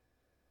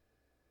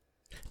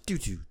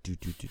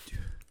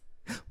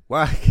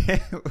Why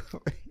can't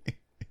we?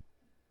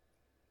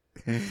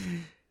 You're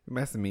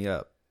messing me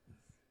up.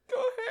 Go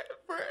ahead,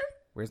 Fred.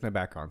 Where's my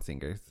background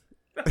singers?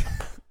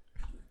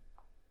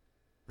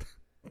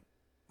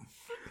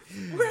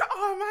 Where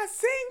are my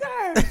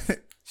singers?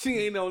 She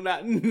ain't know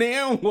not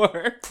damn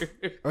word.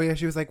 Oh yeah,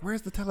 she was like,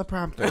 "Where's the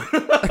teleprompter?"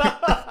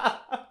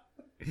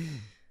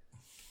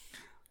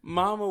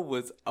 Mama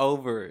was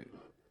over it.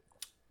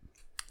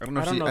 I don't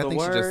know. I don't know I the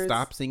think she just words.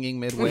 stopped singing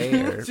midway.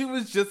 Or... She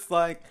was just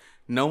like,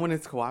 no one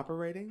is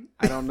cooperating.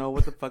 I don't know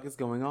what the fuck is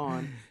going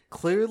on.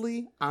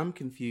 Clearly, I'm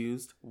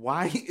confused.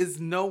 Why is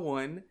no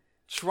one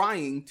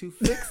trying to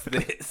fix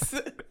this?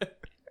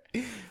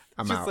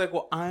 I'm She's out. like,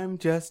 well, I'm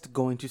just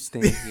going to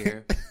stand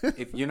here.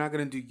 If you're not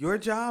going to do your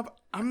job,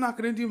 I'm not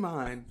going to do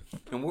mine.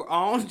 And we're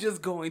all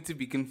just going to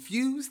be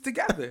confused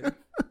together.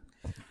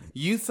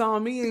 You saw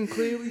me and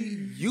clearly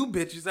you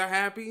bitches are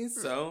happy.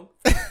 So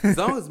as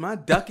long as my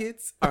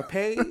ducats are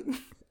paid,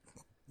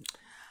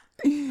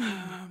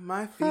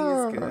 my fee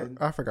is good.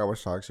 I forgot what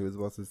song she was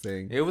supposed to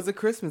sing. It was a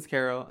Christmas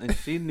carol and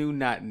she knew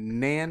not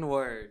nan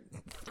word.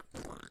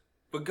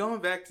 But going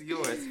back to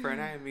yours,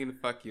 friend, I didn't mean to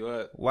fuck you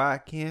up. Why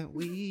can't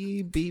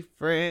we be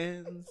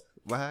friends?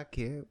 Why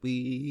can't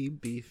we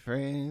be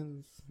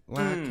friends?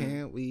 Why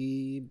can't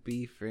we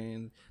be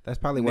friends? That's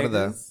probably one of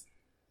the...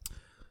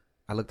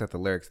 I looked at the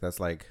lyrics. That's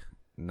like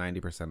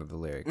 90% of the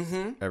lyrics.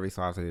 Mm-hmm. Every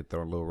song they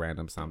throw a little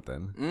random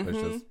something. Mm-hmm. It's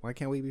just, why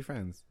can't we be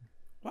friends?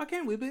 Why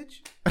can't we,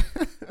 bitch?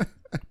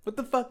 What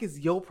the fuck is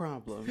your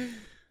problem?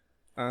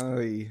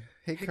 Hey,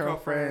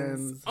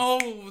 girlfriends.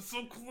 Oh,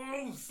 so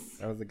close.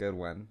 That was a good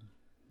one.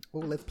 Oh,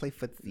 let's play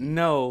footsie.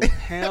 No,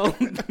 hell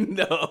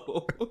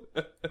no.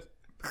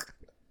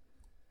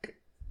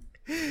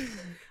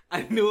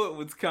 I knew it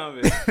was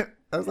coming.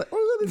 I was like,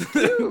 oh, this is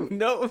cute.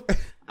 No,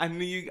 I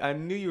knew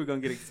you were gonna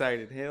get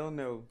excited. Hell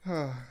no.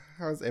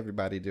 How's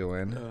everybody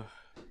doing?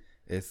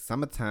 It's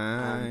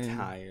summertime. I'm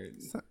tired.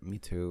 Me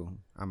too.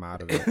 I'm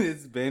out of it.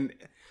 It's been,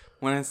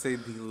 when I say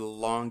the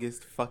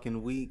longest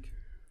fucking week.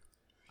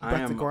 I'm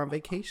about to go on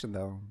vacation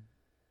though.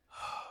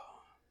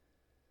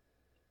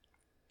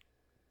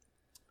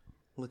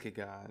 Look at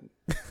God.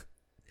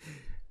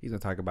 He's gonna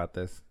talk about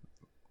this.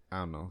 I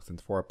don't know,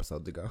 since 4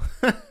 episodes ago.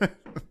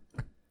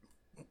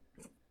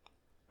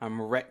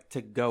 I'm ready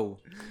to go.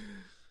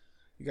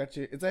 You got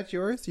your? Is that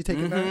yours? You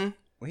taking that?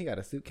 Well, he got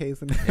a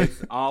suitcase in there.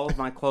 It's all of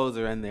my clothes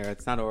are in there.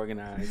 It's not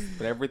organized,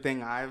 but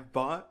everything I've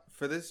bought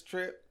for this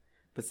trip,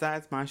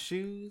 besides my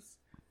shoes,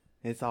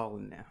 it's all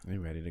in there. You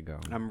ready to go?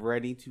 I'm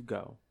ready to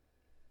go.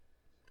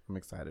 I'm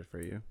excited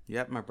for you.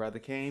 Yep, my brother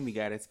came. He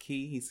got his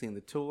key. He's seen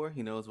the tour.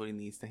 He knows what he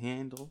needs to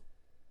handle.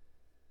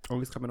 Oh,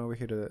 he's coming over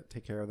here to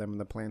take care of them and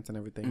the plants and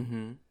everything.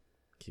 Mm-hmm.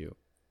 Cute.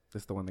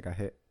 This is the one that got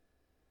hit.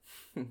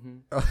 Mm-hmm.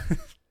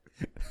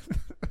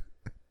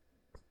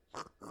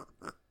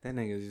 That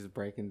nigga's just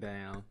breaking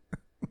down.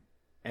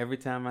 Every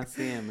time I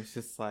see him, it's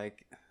just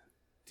like,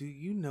 do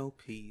you know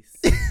peace?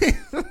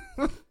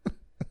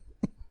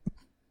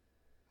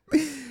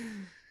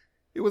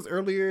 It was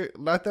earlier,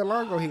 not that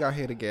long ago, he got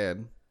hit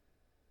again.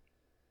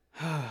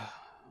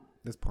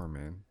 This poor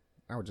man.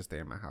 I would just stay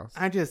in my house.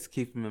 I just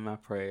keep him in my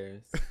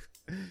prayers.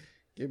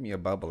 Give me a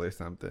bubble or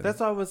something. That's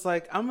why I was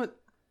like,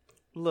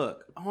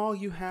 look, all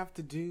you have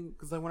to do,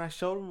 because like when I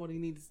showed him what he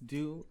needs to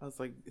do, I was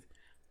like,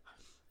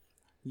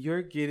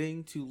 you're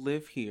getting to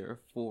live here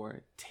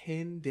for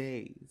 10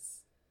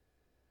 days.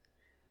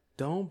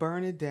 Don't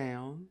burn it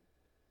down.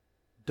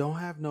 Don't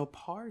have no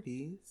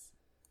parties.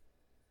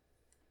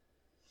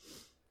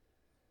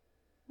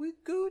 We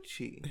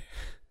Gucci.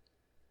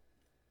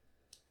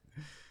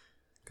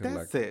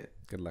 That's it.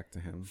 Good luck to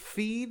him.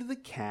 Feed the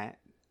cat.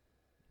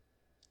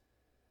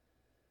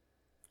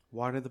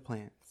 Water the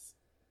plants.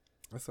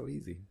 That's so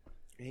easy.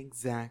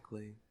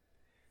 Exactly.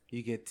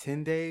 You get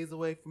 10 days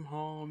away from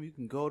home. You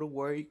can go to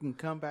work. You can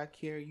come back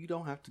here. You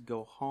don't have to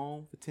go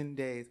home for 10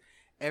 days.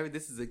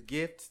 This is a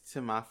gift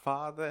to my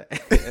father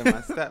and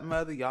my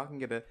stepmother.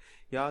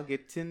 Y'all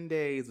get 10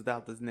 days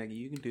without this nigga.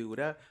 You can do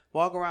whatever.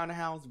 Walk around the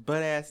house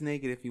butt ass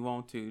naked if you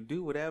want to.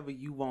 Do whatever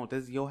you want.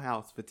 This is your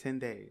house for 10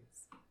 days.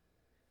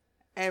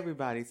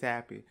 Everybody's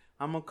happy.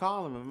 I'm gonna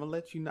call him. I'm gonna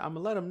let you know. I'm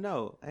gonna let him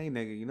know. Hey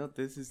nigga,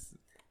 this is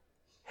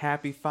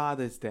Happy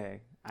Father's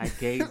Day. I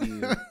gave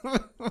you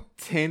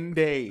 10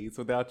 days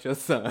without your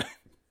son.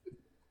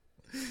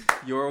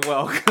 You're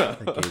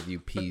welcome. I gave you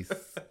peace.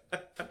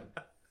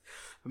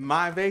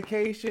 My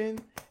vacation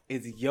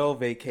is your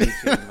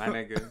vacation, my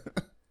nigga.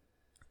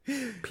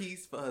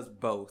 Peace for us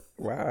both.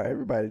 Wow,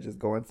 everybody just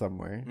going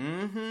somewhere.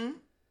 Mm-hmm.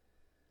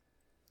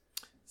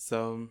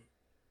 So,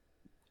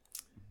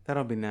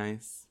 that'll be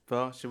nice.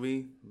 Well, should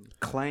we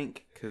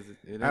clank? Cause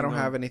I don't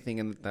have anything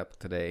in the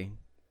today.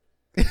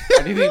 I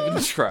didn't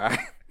even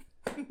try.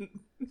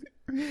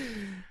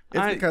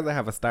 It's because I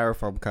have a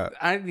styrofoam cup.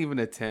 I didn't even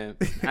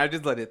attempt. I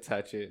just let it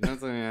touch it. I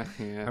was like,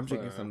 yeah, I'm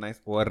drinking some nice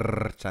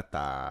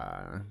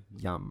horchata.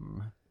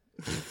 Yum.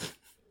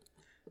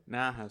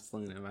 Now I have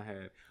Selena in my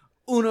head.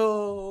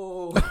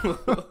 Uno.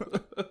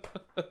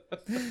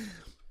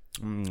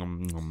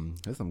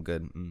 There's some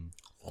good.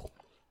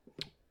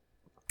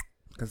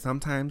 Because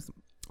sometimes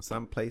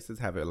some places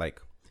have it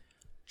like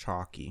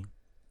chalky.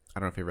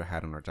 I don't know if you ever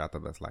had an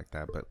horchata that's like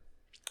that, but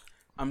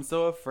I'm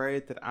so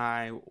afraid that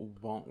I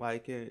won't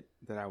like it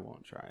that I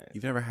won't try it.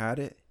 You've never had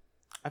it?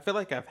 I feel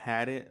like I've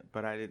had it,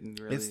 but I didn't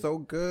really. It's so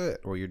good.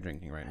 Well, you're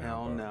drinking right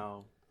now.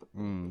 Hell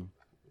no.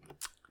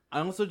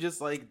 I also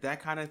just like that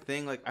kind of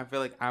thing. Like, I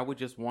feel like I would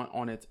just want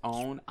on its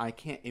own. I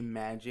can't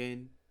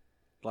imagine.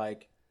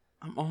 Like,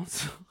 I'm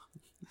also.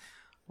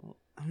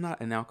 I'm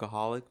not an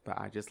alcoholic, but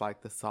I just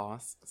like the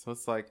sauce. So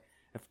it's like,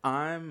 if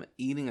I'm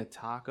eating a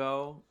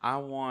taco, I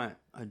want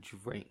a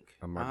drink.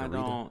 A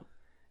margarita?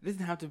 It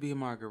doesn't have to be a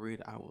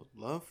margarita. I would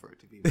love for it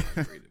to be a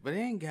margarita. But it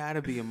ain't got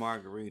to be a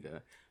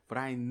margarita. But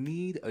I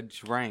need a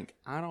drink.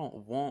 I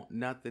don't want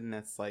nothing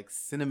that's like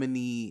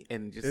cinnamony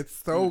and just...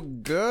 It's so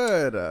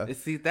good.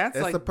 See, that's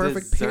it's like the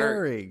perfect dessert.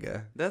 pairing.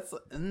 That's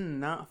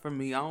not for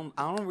me. I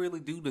don't really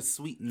do the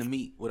sweeten the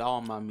meat with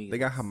all my meat. They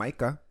got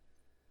Jamaica.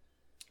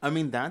 I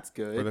mean, that's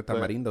good. Or the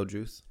tamarindo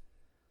juice.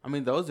 I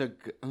mean, those are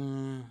good.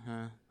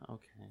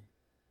 Okay.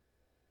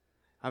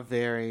 I have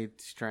very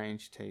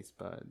strange taste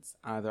buds.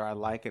 Either I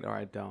like it or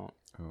I don't.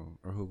 Oh,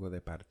 or jugo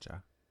de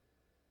parcha.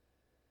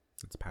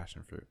 It's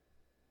passion fruit.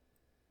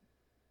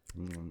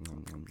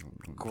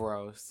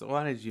 Gross.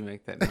 Why did you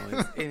make that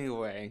noise?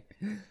 Anyway,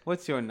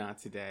 what's your not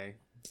today?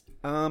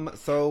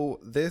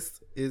 So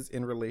this is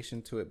in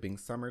relation to it being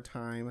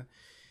summertime.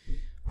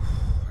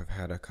 I've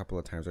had a couple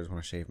of times I just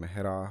want to shave my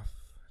head off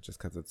just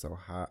because it's so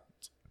hot.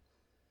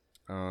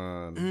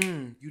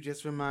 You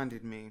just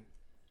reminded me.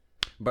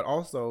 But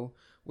also,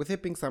 with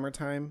it being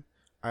summertime,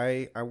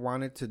 I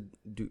wanted to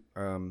do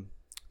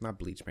not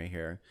bleach my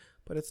hair,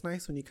 but it's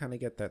nice when you kind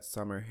of get that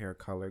summer hair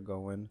color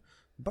going.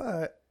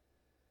 But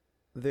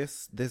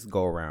this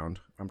go around,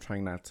 I'm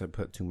trying not to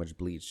put too much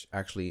bleach.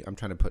 Actually, I'm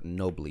trying to put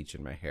no bleach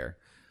in my hair.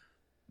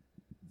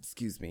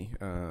 Excuse me.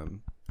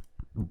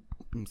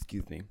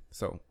 Excuse me.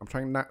 So I'm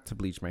trying not to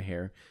bleach my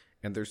hair,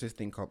 and there's this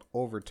thing called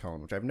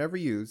Overtone, which I've never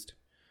used,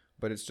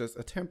 but it's just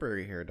a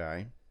temporary hair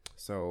dye.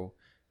 So,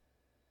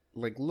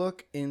 like,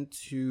 look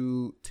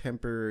into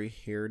temporary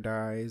hair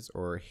dyes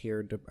or I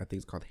think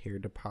it's called hair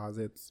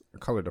deposits, or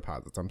color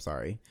deposits. I'm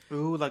sorry.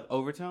 Ooh, like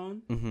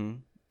Overtone? Mm-hmm.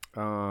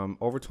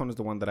 Overtone is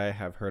the one that I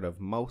have heard of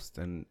most,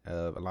 and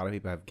a lot of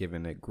people have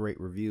given it great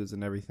reviews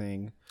and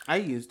everything. I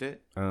used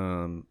it.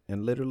 And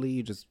literally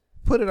you just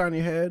put it on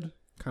your head,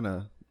 kind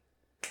of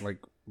like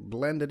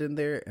blend it in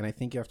there, and I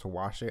think you have to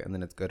wash it, and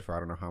then it's good for I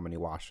don't know how many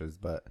washes,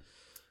 but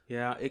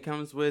yeah, it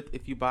comes with,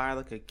 if you buy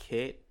like a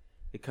kit,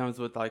 it comes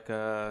with like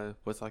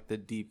what's like the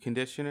deep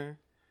conditioner,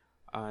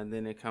 and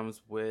then it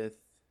comes with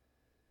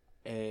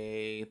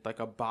a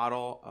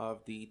bottle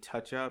of the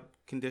touch up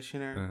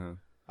conditioner.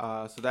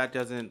 Uh-huh. So that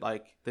doesn't,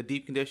 like, the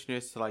deep conditioner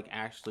is to like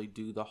actually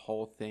do the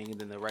whole thing, and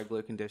then the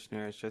regular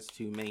conditioner is just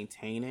to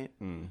maintain it.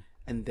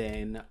 And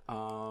then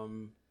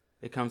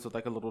it comes with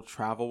like a little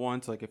travel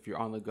one. So like if you're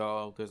on the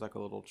go, there's like a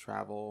little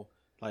travel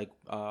like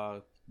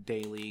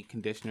daily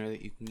conditioner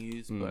that you can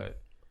use.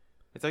 But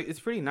it's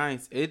pretty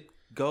nice. It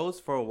goes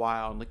for a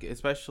while, like,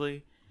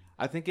 especially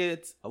I think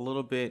it's a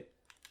little bit,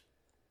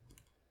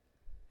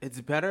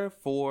 it's better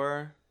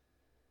for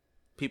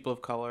people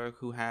of color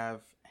who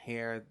have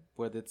hair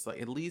where it's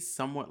like at least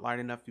somewhat light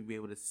enough to be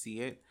able to see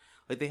it.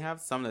 Like, they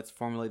have some that's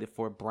formulated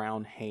for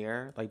brown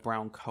hair, like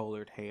brown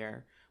colored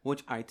hair,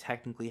 which I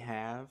technically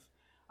have,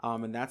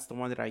 and that's the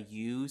one that I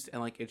used,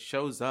 and like it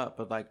shows up.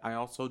 But like, I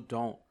also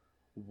don't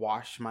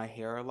wash my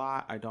hair a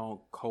lot. I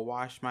don't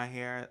co-wash my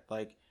hair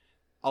like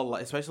a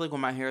lot, especially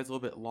when my hair is a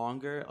little bit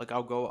longer. Like,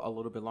 I'll go a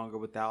little bit longer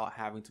without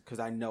having to, because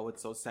I know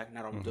it's so second.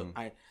 I don't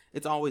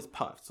it's always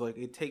puffed, so like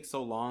it takes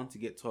so long to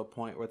get to a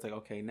point where it's like,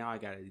 okay, now I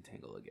gotta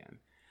detangle again.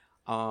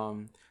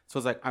 So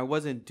it's like I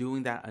wasn't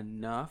doing that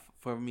enough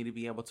for me to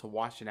be able to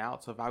wash it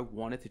out. So if I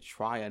wanted to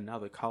try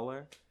another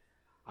color,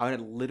 I would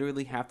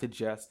literally have to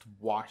just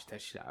wash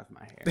that shit out of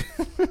my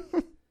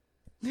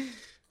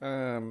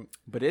hair.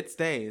 But it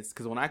stays,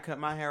 because when I cut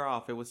my hair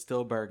off, it was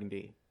still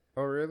burgundy.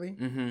 Oh, really?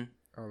 Mm-hmm.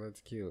 Oh,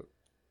 that's cute.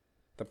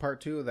 The part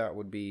two of that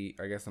would be,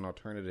 I guess, an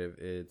alternative.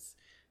 It's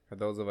for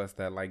those of us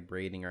that like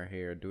braiding our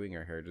hair, doing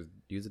our hair, just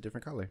use a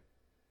different color.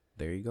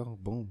 There you go.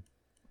 Boom.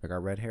 I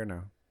got red hair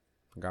now.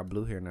 I got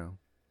blue hair now.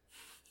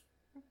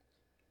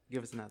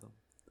 Give us another one.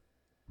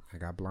 I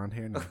got blonde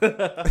hair now.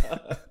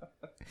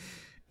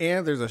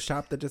 And there's a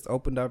shop that just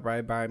opened up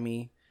right by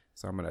me.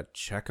 So I'm going to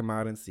check them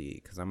out and see,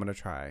 because I'm going to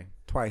try.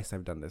 Twice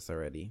I've done this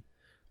already.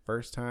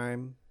 First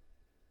time,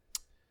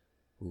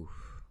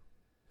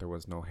 there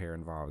was no hair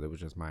involved. It was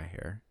just my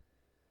hair.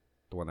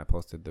 The one I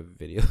posted the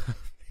video.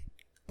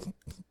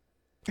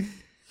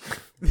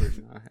 We're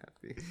not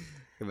happy.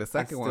 The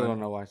second one, I still don't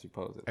know why she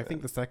posted I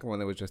think the second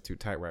one, it was just too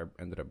tight where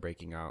I ended up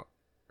breaking out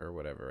or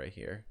whatever right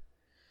here.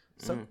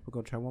 So we're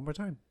going to try one more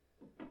time.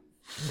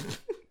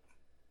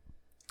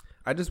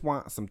 I just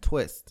want some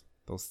twist.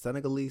 Those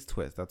Senegalese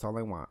twists. That's all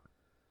I want.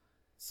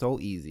 So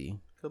easy.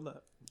 Good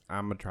luck.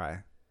 I'm going to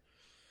try.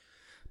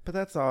 But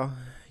that's all.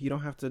 You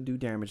don't have to do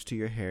damage to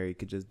your hair. You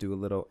could just do a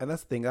little. And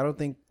that's the thing. I don't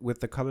think with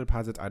the color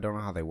deposits, I don't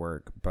know how they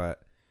work.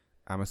 But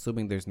I'm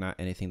assuming there's not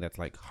anything that's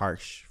like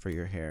harsh for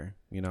your hair,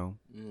 you know?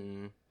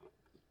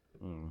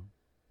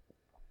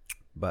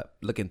 But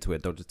look into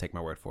it. Don't just take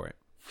my word for it.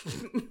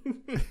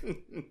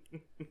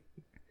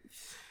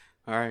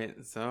 All right.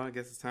 So I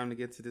guess it's time to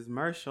get to this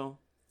commercial.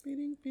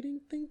 Beating,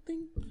 beating, ting,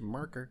 ting.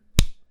 Marker.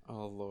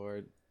 Oh,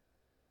 Lord.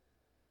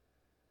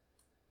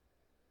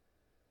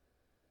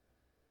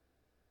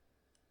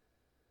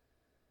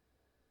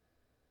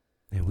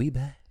 And we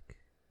back.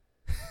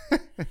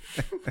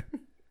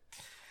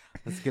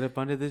 Let's get up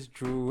under this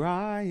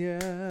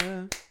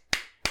dryer.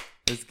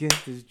 Let's get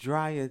this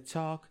dryer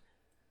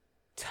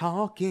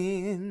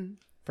talking.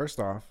 First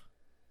off,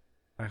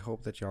 I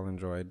hope that y'all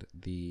enjoyed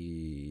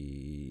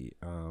the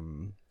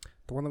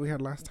one that we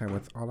had last time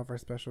with all of our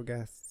special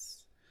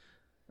guests.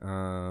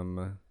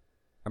 I'm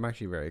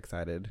actually very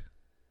excited.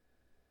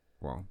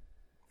 Well,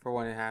 for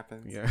when it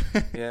happens. Yeah.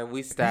 Yeah,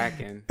 we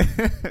stacking.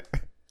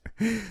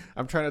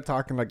 I'm trying to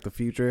talk in like the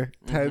future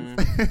tense.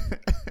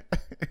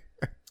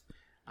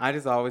 I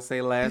just always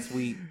say last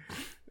week.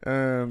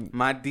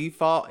 My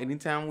default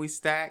anytime we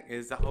stack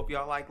is I hope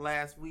y'all like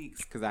last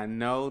week's because I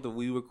know that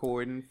we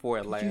recording for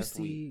it last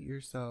week. Did you see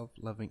yourself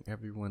loving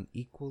everyone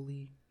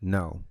equally?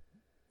 No.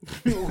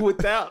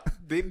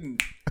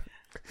 Didn't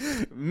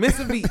miss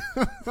a beat.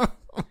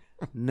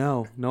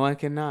 No, I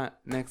cannot.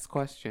 Next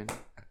question.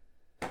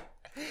 I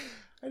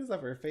just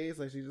love her face.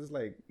 Like she's just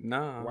like,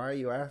 nah. Why are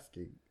you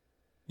asking?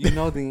 You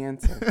know the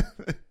answer.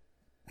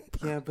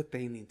 Yeah, but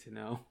they need to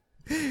know.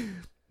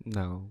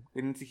 No.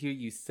 They need to hear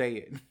you say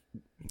it.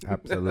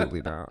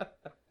 Absolutely not.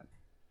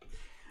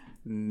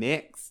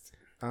 Next.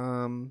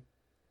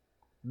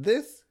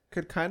 This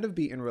could kind of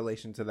be in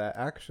relation to that,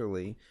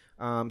 actually.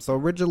 So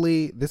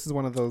originally, this is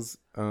one of those...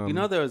 you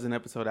know there was an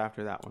episode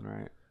after that one,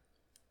 right?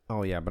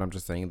 Oh, yeah, but I'm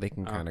just saying they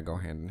can kind of go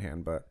hand in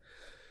hand. But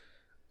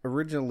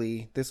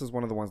originally, this was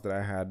one of the ones that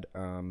I had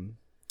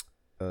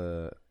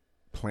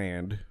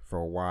planned for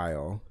a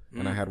while.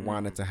 And I had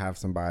wanted to have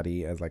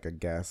somebody as like a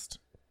guest.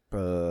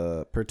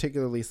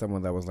 Particularly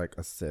someone that was like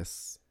a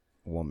cis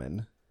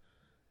woman.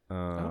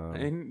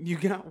 And you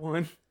got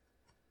one.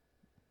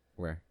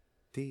 Where?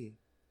 D.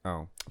 Oh,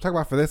 I'm talking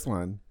about for this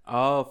one.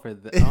 Oh, for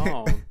the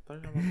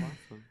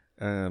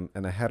and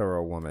a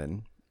hetero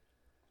woman.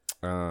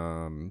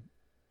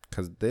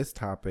 Because this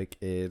topic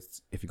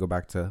is, if you go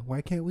back to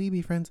why can't we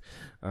be friends?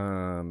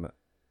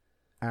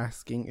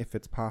 Asking if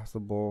it's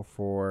possible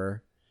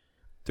for.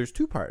 There's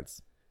two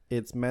parts.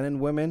 It's men and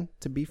women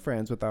to be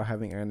friends without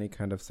having any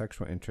kind of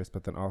sexual interest,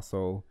 but then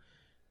also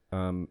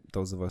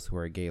those of us who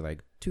are gay,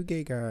 like two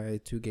gay guys,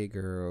 two gay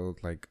girls,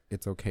 like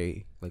it's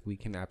okay. Like we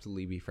can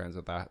absolutely be friends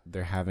without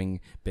there having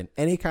been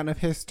any kind of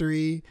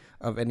history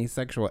of any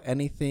sexual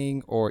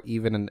anything, or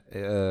even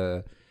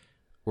where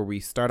we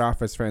start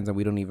off as friends and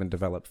we don't even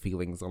develop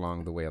feelings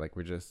along the way. Like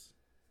we're just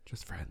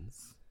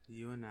friends.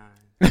 You and I,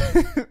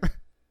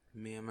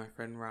 me and my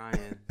friend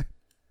Ryan,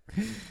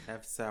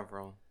 have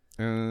several.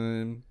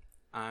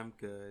 I'm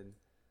good.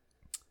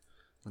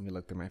 Let me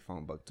look through my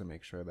phone book to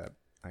make sure that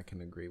I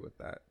can agree with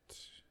that.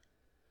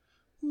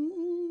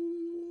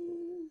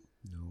 No.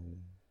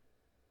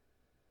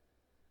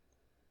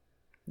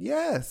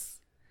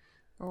 Yes.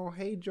 Oh,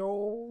 hey,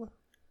 Joel.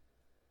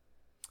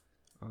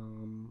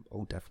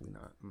 Oh, definitely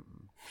not.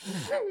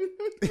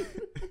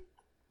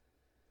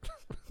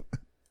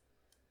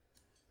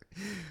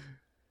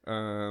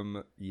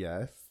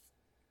 Yes.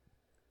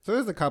 So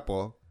there's a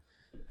couple.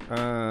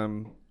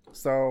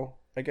 So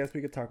I guess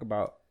we could talk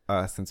about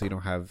us since we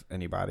don't have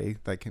anybody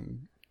that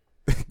can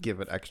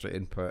give an extra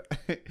input.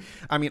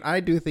 I mean, I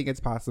do think it's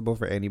possible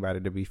for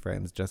anybody to be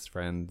friends, just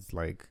friends,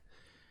 like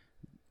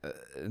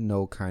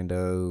no kind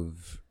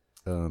of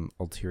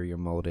ulterior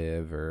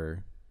motive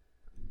or.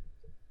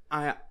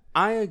 I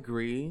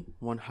agree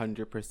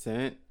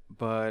 100%,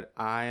 but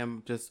I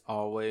am just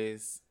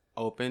always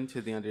open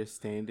to the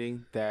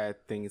understanding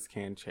that things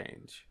can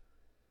change.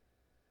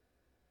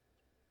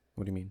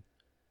 What do you mean?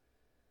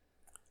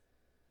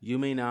 You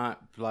may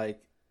not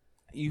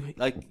you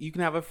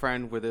can have a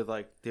friend where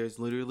there's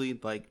literally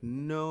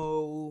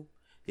no,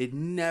 it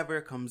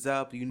never comes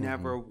up. You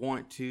never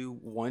want to.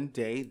 One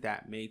day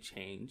that may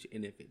change.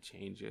 And if it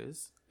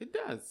changes, it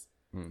does.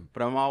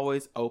 But I'm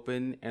always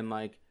open and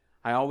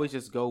I always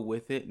just go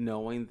with it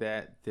knowing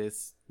that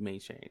this may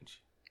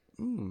change.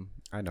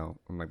 I don't.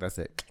 I'm like, that's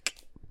it.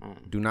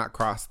 Do not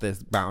cross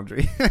this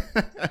boundary.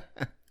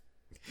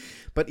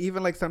 But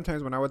even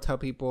sometimes when I would tell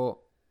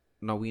people,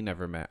 no, we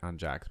never met on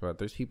Jack'd, but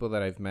there's people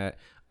that I've met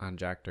on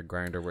Jack'd or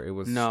Grindr where it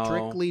was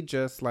strictly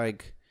just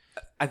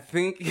I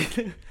think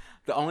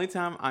the only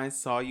time I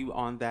saw you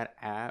on that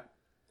app,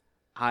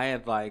 I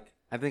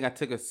think I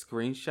took a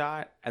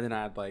screenshot and then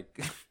I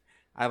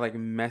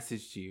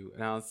messaged you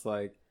and I was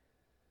like,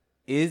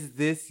 is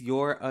this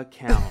your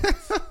account?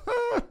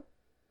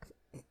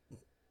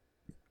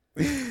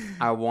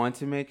 I want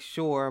to make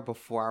sure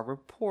before I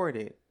report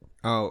it.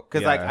 Oh,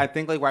 because I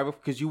think right before,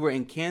 because you were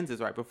in Kansas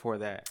right before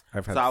that.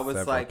 I've had so I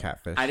was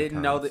catfish. I didn't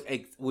know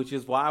that, which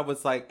is why I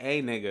was like,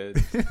 "Hey, niggas,"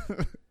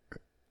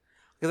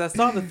 because I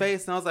saw the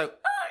face and I was like,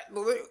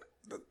 "All right,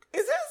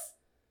 is this?"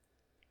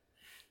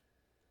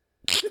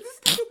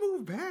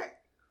 you back?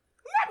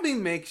 Let me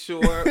make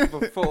sure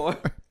before.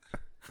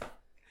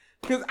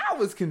 Because I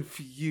was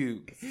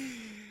confused.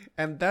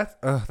 And that's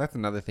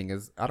another thing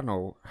is, I don't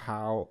know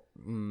how,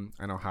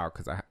 I know how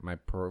because my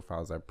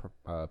profiles are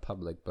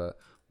public, but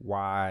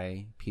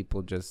why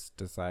people just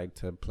decide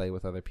to play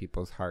with other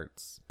people's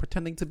hearts,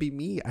 pretending to be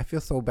me. I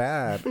feel so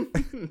bad.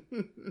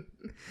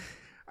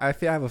 I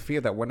have a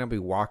fear that when I be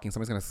walking,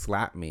 somebody's going to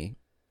slap me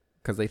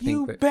because they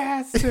think you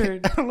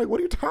bastard. I'm like, what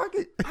are you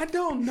talking? I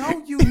don't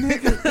know you,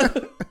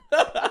 nigga.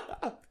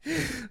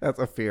 That's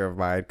a fear of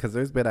mine because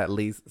there's been at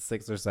least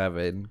 6 or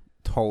 7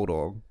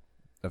 total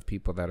of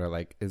people that are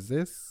like, is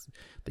this?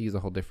 They use a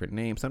whole different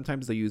name.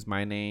 Sometimes they use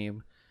my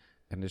name,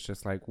 and it's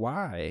just like,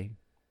 why?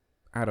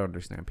 I don't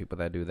understand people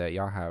that do that.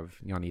 Y'all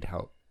need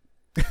help.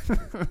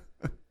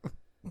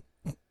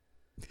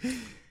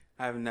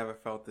 I've never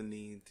felt the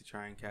need to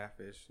try and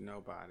catfish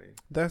nobody.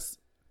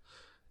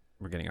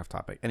 We're getting off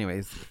topic.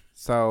 Anyways,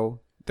 so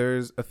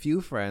there's a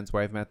few friends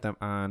where I've met them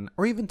on,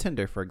 or even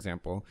Tinder, for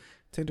example.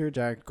 Tinder,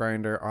 Jack,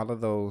 Grindr, all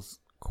of those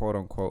quote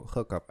unquote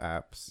hookup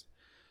apps.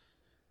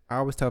 I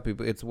always tell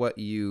people it's what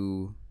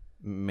you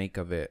make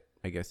of it,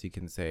 I guess you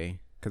can say.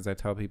 Because I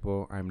tell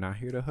people I'm not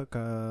here to hook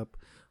up.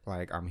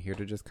 Like, I'm here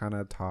to just kind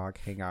of talk,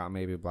 hang out,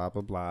 maybe blah,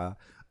 blah, blah.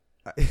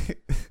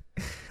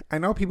 I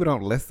know people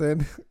don't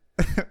listen.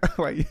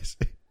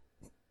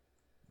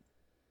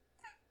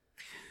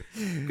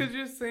 Because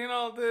you're saying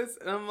all this,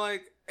 and I'm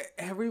like,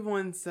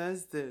 everyone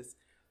says this.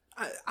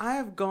 I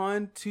have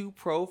gone to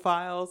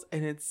profiles,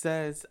 and it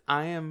says,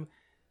 I am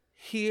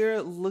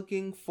here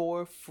looking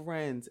for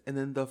friends. And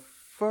then the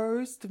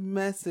first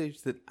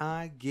message that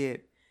I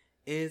get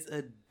is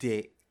a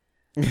dick.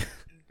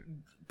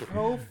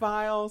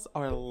 Profiles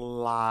are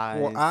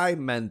lies. Well, I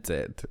meant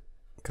it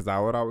because I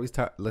would always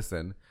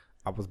listen.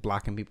 I was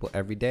blocking people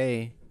every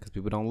day because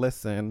people don't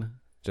listen.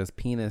 Just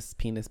penis,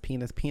 penis,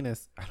 penis,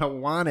 penis. I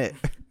don't want it.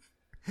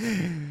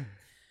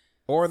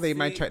 Or they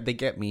might try. They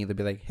get me. They'll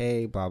be like,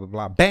 "Hey, blah blah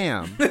blah."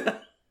 Bam.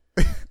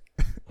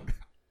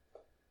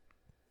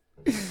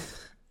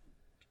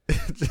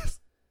 Just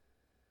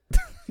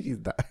he's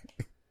dying.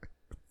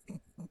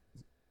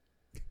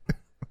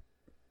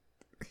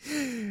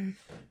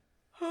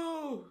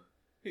 Oh,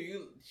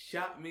 you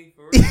shot me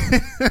for real.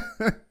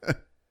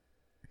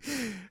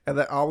 And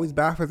that always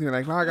baffles me.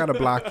 Like, no, I gotta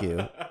block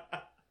you.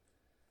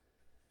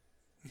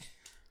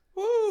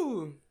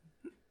 Woo!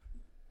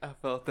 I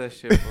felt that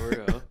shit for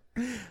real.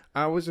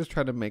 I was just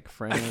trying to make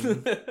friends.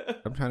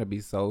 I'm trying to be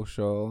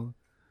social.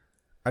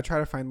 I try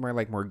to find more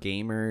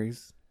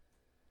gamers.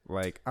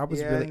 Like, I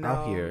was really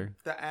out here.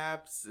 The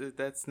apps,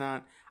 that's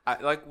not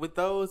like with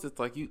those. It's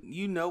like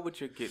you know what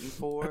you're getting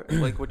for,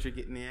 like what you're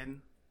getting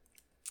in.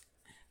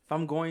 If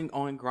I'm going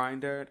on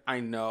Grindr, I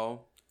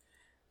know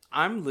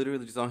I'm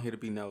literally just on here to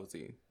be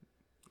nosy.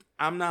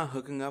 I'm not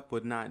hooking up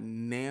with not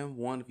damn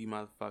one of you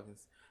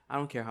motherfuckers. I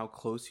don't care how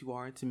close you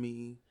are to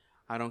me.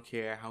 I don't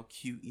care how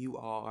cute you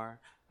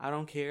are. I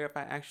don't care if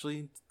I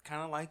actually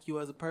kind of like you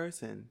as a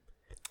person.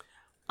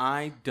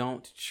 I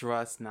don't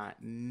trust not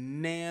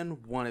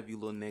nan one of you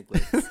little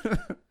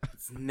niggas.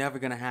 It's never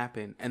going to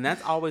happen. And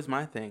that's always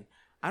my thing.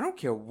 I don't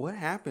care what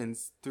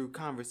happens through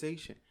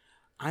conversation.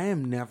 I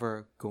am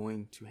never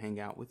going to hang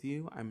out with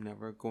you. I'm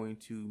never going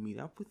to meet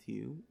up with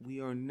you.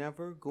 We are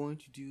never going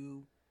to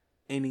do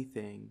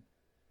anything.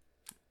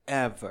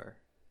 Ever.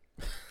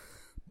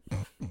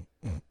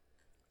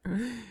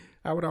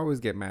 I would always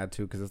get mad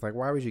too because it's like,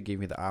 why would you give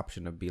me the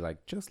option of be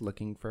like just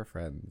looking for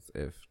friends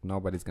if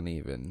nobody's gonna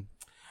even?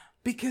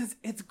 Because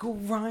it's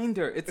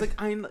Grindr. It's like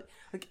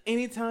like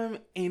anytime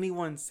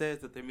anyone says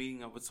that they're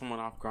meeting up with someone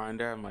off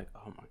Grindr, I'm like,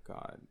 oh my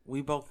god,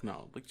 we both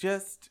know. Like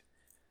just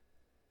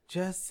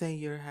say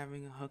you're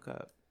having a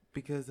hookup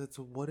because that's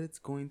what it's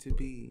going to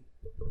be.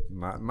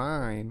 Not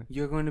mine.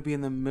 You're going to be in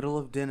the middle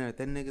of dinner.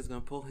 That nigga's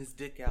gonna pull his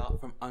dick out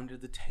from under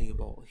the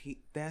table.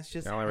 That's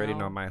just. Y'all already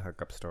know my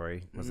hookup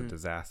story was a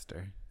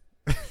disaster.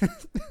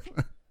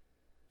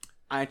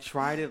 I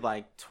tried it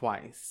like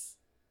twice.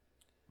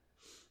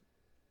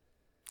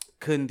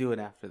 Couldn't do it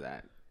after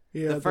that.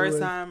 Yeah, the first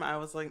time I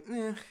was like,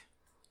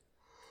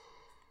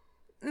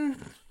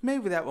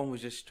 maybe that one was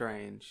just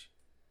strange.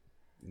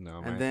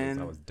 No,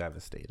 I was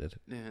devastated.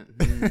 Yeah,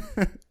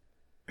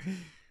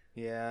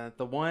 yeah.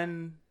 The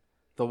one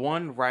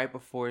right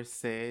before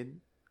Sid,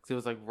 because it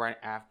was like right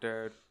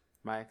after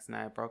my ex and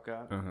I broke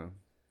up.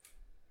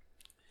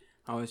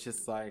 I was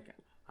just like,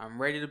 I'm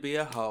ready to be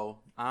a hoe.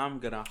 I'm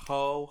gonna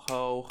hoe. I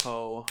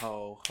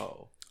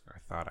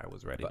thought I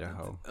was ready to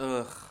hoe.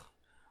 Ugh.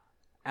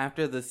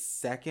 After the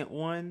second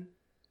one,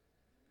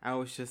 I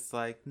was just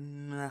like,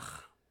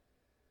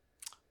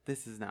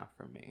 this is not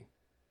for me.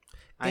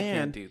 I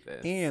can't do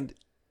this. And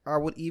I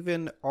would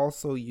even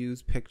also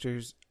use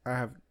pictures. I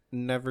have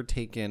never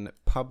taken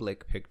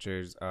public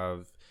pictures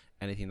of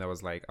anything that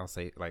was like, I'll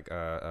say like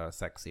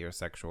sexy or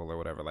sexual or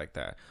whatever like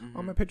that. Mm-hmm.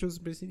 All my pictures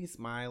was me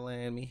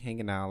smiling, me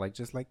hanging out, like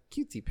just like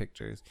cutesy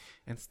pictures.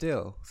 And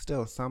still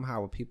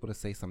somehow with people to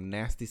say some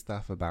nasty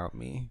stuff about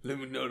me. Let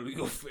me know to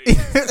your face.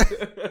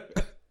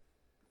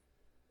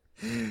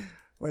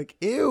 Like,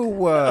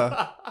 ew.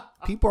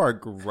 People are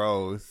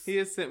gross. He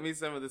has sent me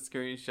some of the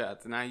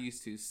screenshots, and I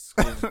used to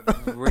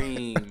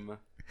scream.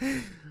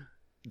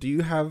 Do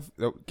you have...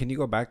 Can you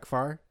go back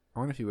far? I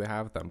wonder if you would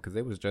have them, because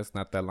it was just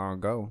not that long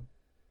ago.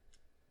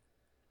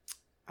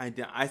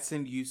 I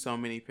send you so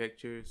many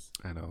pictures.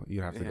 I know.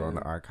 You have to go in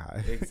the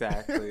archive.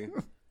 Exactly.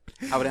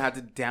 I would have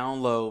to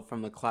download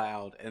from the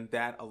cloud, and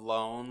that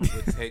alone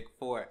would take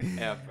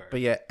forever.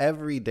 But yeah,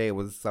 every day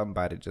was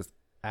somebody just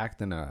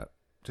acting up,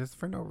 just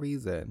for no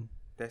reason.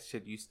 That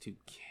shit used to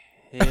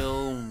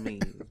kill me.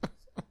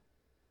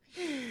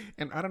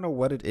 And I don't know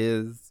what it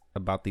is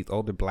about these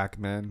older black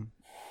men.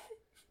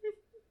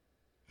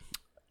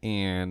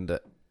 And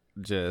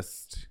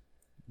just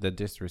the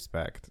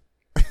disrespect.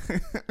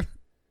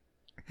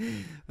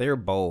 They're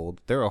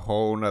bold. They're a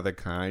whole nother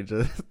kind.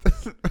 Just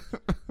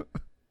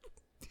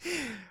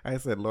I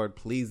said, Lord,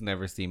 please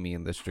never see me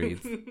in the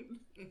streets.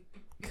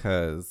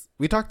 Because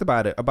we talked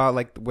about it, about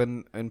like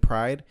when in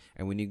Pride,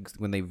 and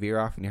when they veer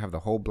off and you have the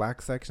whole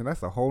black section,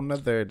 that's a whole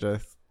nother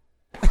just.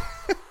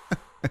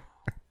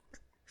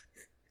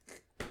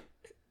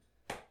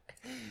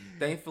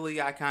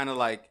 Thankfully, I kind of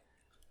like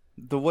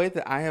the way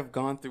that I have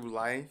gone through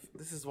life.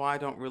 This is why I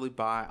don't really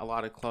buy a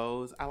lot of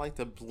clothes. I like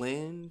to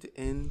blend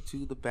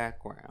into the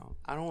background.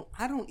 I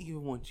don't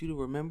even want you to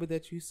remember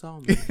that you saw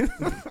me.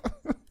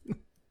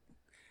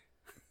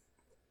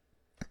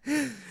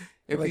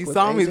 If like, you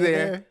saw me AJ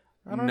there,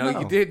 I don't no, know.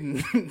 you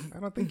didn't. I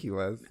don't think he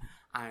was.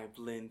 I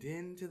blend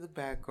into the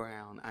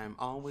background. I'm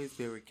always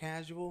very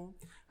casual.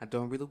 I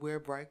don't really wear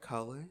bright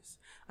colors.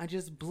 I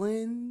just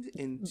blend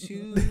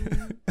into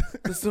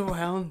the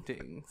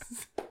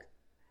surroundings.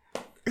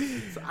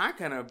 So I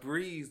kind of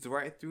breezed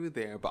right through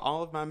there. But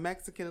all of my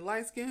Mexican and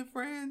light-skinned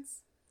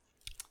friends,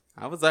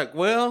 I was like,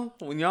 well,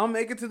 when y'all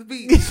make it to the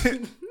beach,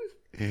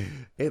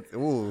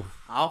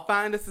 I'll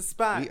find us a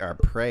spot. We are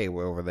prey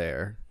over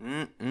there.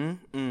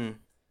 Mm-mm-mm.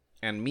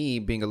 And me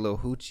being a little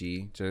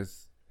hoochie,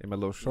 just in my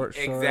little shorts.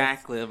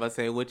 Exactly. If I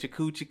say, with your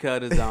coochie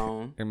cutters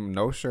on. And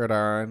no shirt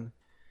on.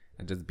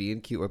 And just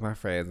being cute with my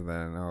friends. And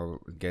then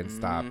getting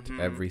stopped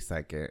every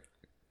second.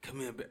 Come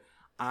here, but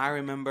I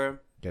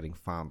remember getting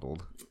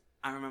fondled.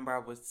 I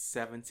was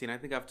 17. I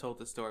think I've told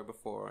this story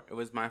before. It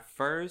was my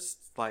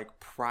first like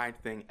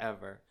Pride thing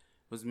ever.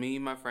 It was me,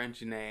 my friend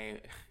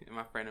Janae, and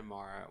my friend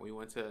Amara. We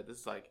went to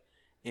this like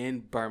in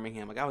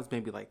Birmingham. Like I was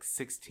maybe like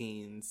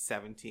 16,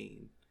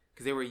 17.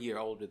 Because they were a year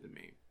older than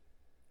me.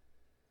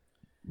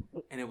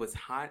 And it was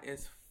hot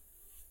as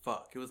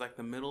fuck. It was like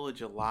the middle of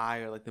July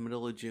or like the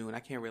middle of June. I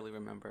can't really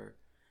remember.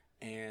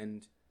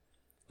 And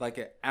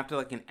like after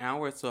like an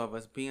hour or so of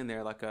us being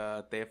there, like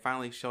they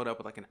finally showed up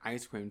with like an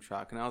ice cream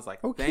truck. And I was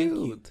like, thank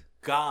you,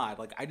 God.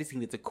 Like I just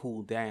needed to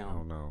cool down.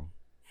 Oh no.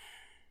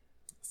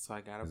 So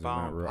I got a Is bomb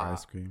it not real pop.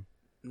 ice cream?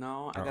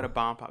 No, I got a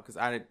bomb pop because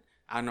I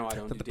know I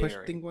don't do the dairy.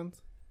 push thing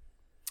ones?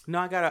 No,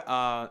 I got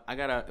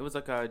a, it was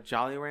like a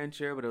Jolly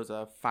Rancher, but it was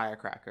a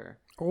firecracker.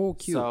 Oh,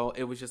 cute. So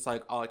it was just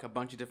like a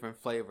bunch of different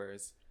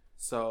flavors.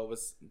 So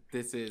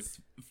this is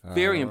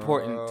very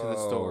important to the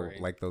story.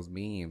 Like those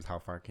memes, how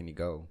far can you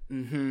go?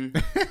 Mm-hmm.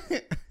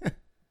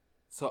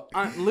 So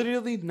I'm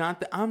literally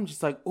I'm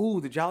just like, ooh,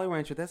 the Jolly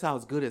Rancher, that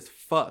sounds good as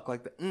fuck.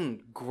 Like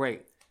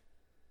great.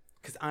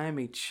 Because I am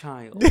a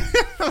child.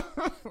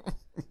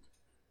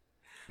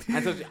 I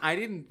told you, I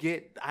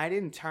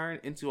didn't turn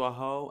into a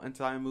hoe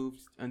until I moved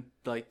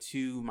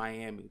to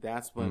Miami.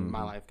 That's when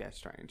my life got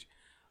strange.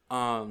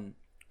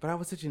 But I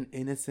was such an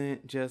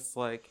innocent, just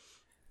like,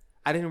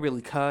 I didn't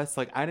really cuss.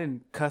 Like, I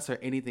didn't cuss or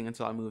anything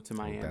until I moved to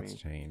Miami. Oh, that's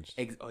changed.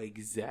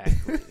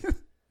 Exactly.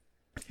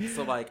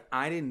 So, like,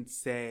 I didn't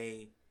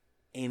say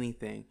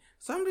anything.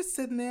 So I'm just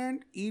sitting there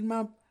and eating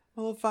my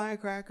little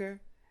firecracker.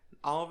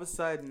 All of a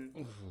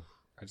sudden,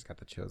 I just got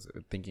the chills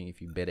thinking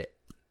if you bit it.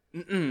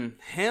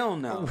 Hell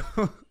no.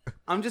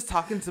 I'm just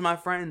talking to my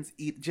friends,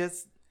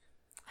 just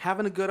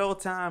having a good old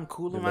time,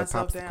 cooling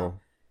myself down.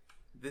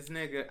 This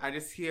nigga, I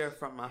just hear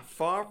from my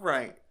far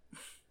right,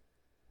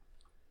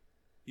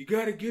 you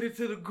gotta get it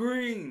to the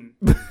green.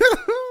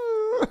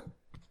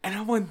 And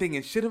I wasn't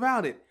thinking shit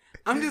about it.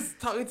 I'm just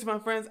talking to my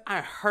friends.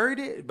 I heard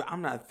it, but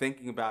I'm not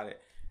thinking about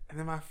it. And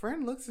then my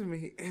friend looks at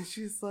me and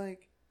she's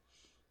like,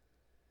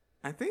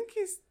 I think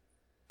he's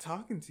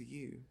talking to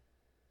you.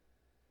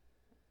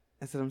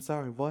 I said, I'm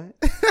sorry, what?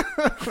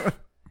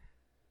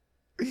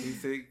 He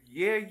said,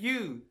 yeah,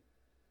 you.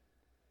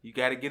 You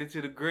got to get it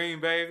to the green,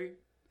 baby.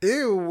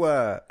 Ew.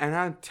 And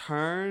I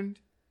turned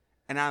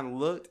and I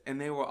looked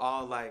and they were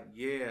all like,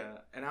 yeah.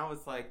 And I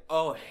was like,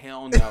 oh,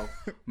 hell no.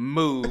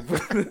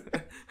 Move.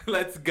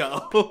 Let's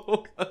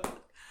go.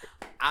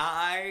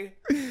 I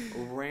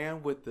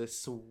ran with the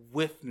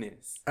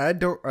swiftness. I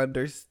don't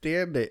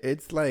understand it.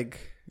 It's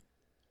like...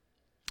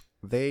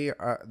 They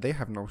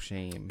have no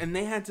shame. And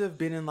they had to have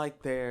been in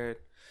like they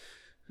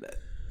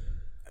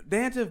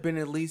had to have been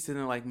at least in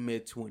their like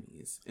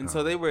mid-20s. And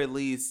so they were at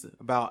least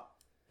about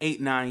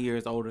 8-9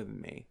 years older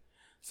than me.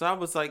 So I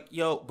was like,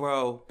 yo,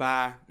 bro,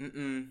 bye.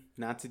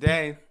 Not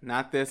today.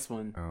 Not this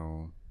one.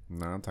 Oh,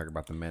 no, I'm talking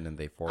about the men in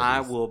their 40s. I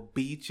will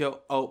beat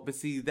your... Oh, but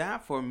see,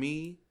 that for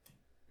me,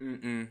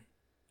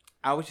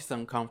 I was just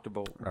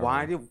uncomfortable.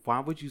 Why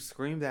would you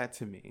scream that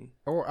to me?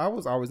 Or I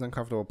was always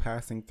uncomfortable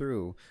passing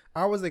through.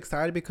 I was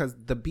excited because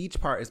the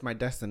beach part is my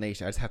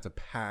destination. I just have to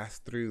pass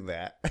through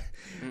that.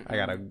 I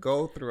gotta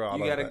go through all.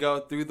 You gotta go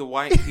through the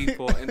white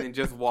people and then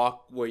just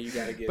walk where you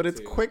gotta get. But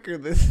it's quicker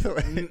this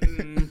way.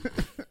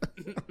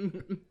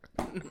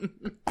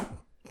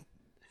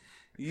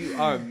 You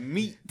are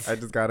meat. I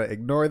just gotta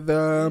ignore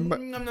them.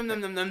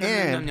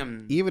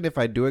 And even if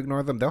I do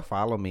ignore them, they'll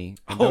follow me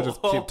and they'll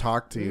just keep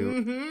talk to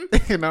you.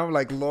 And I'm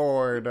like,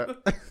 Lord,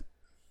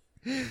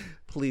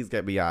 please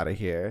get me out of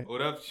here.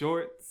 What up,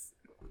 shorts?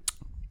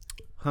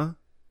 Huh?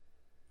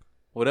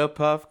 What up,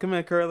 Puff? Come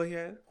here, curly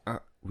head.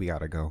 We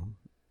gotta go.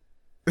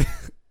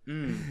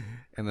 And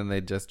then they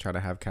just try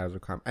to have casual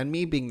comment. And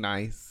me being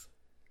nice,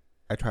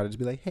 I try to just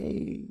be like,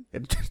 hey,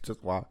 and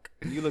just walk.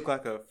 You look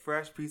like a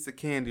fresh piece of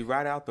candy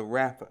right out the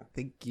wrapper.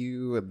 Thank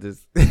you.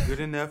 This good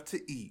enough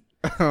to eat.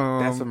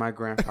 That's what my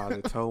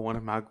grandfather told one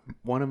of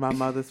my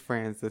mother's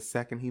friends the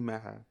second he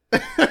met her.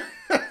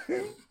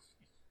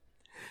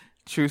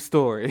 True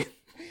story.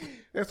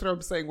 That's what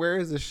I'm saying. Where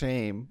is the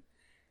shame?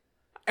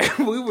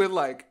 And we were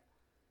like,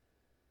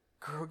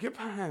 girl, get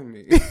behind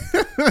me.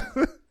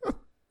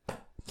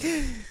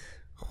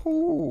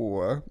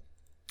 Ooh.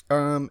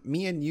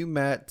 Me and you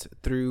met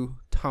through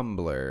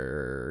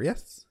Tumblr.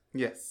 Yes?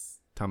 Yes.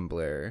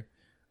 Tumblr.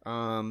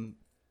 I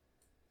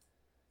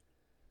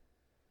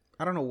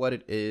don't know what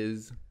it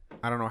is.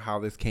 I don't know how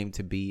this came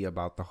to be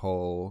about the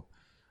whole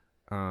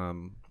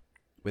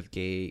with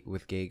gay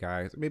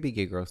guys, maybe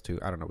gay girls too.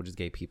 I don't know, just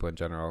gay people in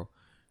general,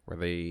 where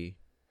they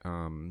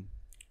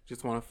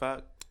just want to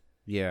fuck.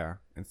 Yeah,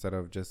 instead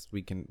of just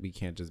we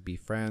can't just be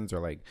friends,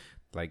 or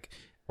like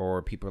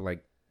or people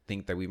like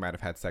think that we might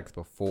have had sex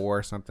before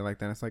or something like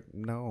that. It's like,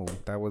 no,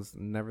 that was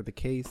never the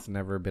case,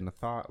 never been a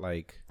thought.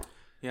 Like,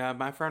 yeah,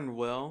 my friend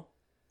Will,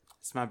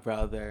 it's my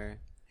brother.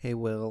 Hey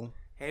Will.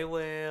 Hey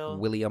Will.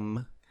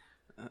 William.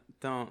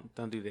 Don't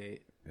do that.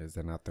 Is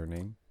that not their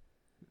name?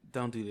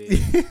 Don't do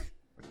that.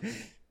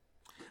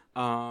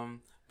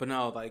 But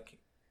no, like,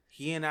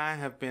 he and I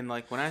have been,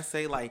 like, when I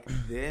say like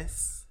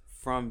this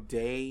from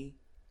day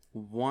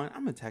one,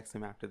 I'm gonna text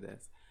him after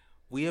this.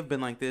 We have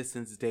been like this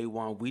since day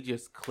one. We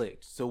just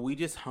clicked. So we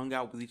just hung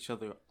out with each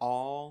other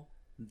all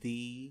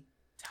the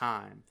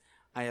time.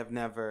 I have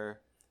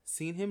never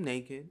seen him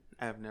naked.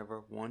 I have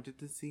never wanted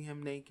to see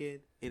him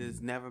naked. It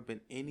has never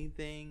been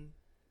anything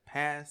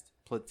past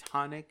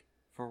platonic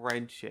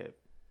friendship.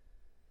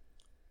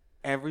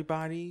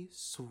 Everybody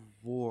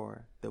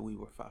swore that we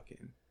were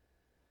fucking.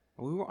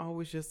 We were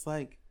always just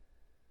like,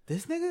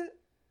 this nigga?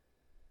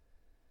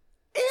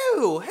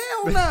 Ew,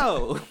 hell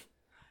no.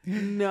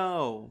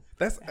 No.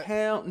 That's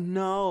hell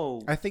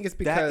no. I think it's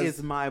because that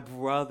is my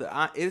brother.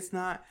 It's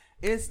not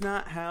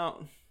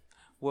how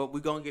what we're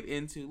gonna get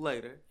into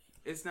later.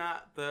 It's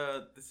not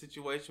the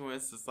situation where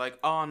it's just like,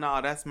 oh no,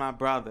 that's my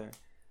brother.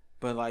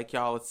 But like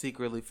y'all was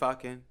secretly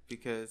fucking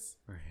because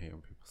I hate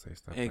when people say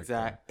stuff like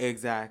that.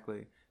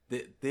 Exactly.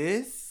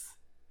 This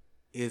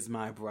is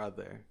my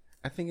brother.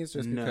 I think it's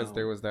just because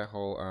there was that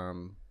whole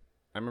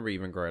I remember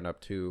even growing up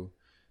too,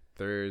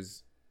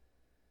 there's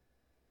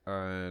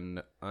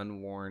an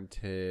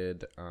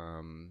unwarranted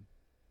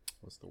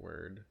what's the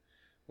word?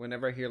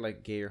 Whenever I hear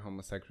like gay or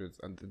homosexuals,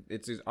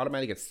 it's just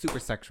automatically gets super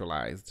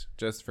sexualized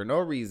just for no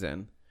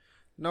reason.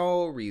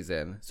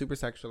 Super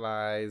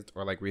sexualized,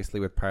 or like recently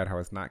with Pride, how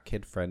it's not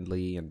kid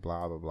friendly and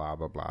blah blah blah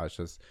blah blah. It's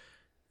just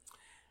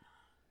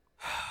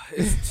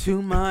it's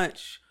too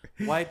much.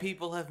 White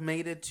people have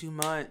made it too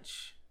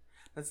much.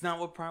 That's not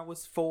what Pride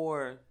was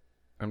for.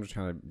 I'm just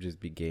trying to just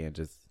be gay and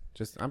just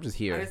I'm just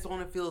here. I just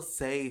want to feel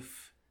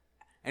safe.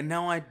 And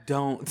now I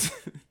don't.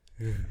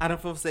 I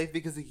don't feel safe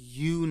because of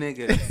you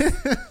niggas.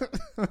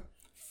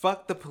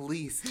 Fuck the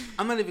police.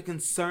 I'm not even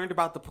concerned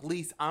about the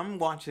police. I'm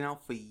watching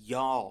out for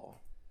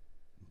y'all.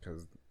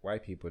 Because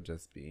white people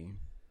just be...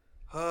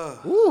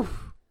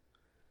 Woof.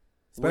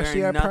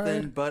 Especially wearing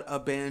nothing Pride. But a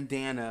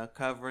bandana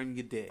covering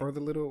your dick. Or the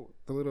little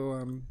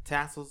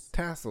tassels.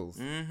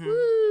 Mm-hmm.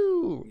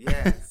 Woo.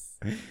 Yes.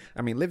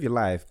 I mean, live your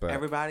life, but...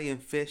 Everybody in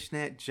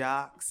fishnet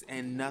jocks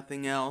and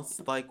nothing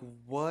else. Like,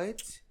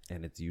 what?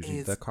 And it's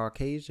usually the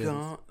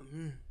Caucasians.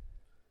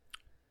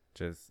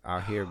 Just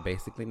out here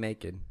basically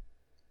naked.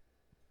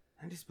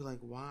 I just be like,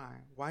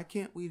 why? Why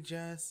can't we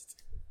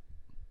just...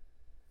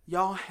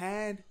 Y'all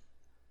had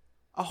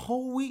a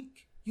whole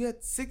week. You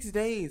had 6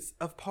 days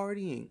of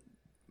partying.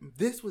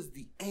 This was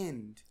the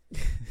end.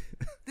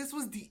 This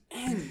was the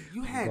end.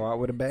 You had go out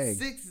with a bag.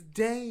 6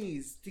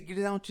 days to get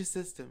it out your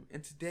system.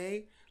 And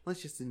today,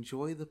 let's just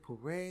enjoy the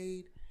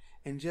parade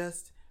and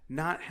just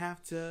not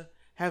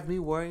have me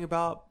worrying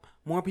about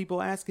more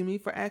people asking me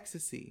for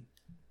ecstasy.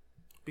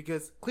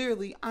 Because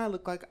clearly I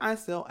look like I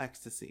sell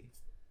ecstasy.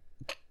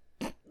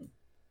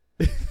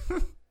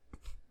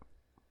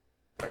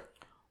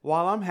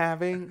 While I'm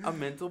having a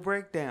mental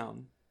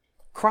breakdown.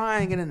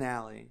 Crying in an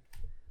alley.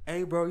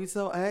 Hey bro, you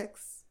sell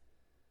X?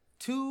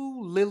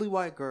 2 lily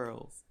white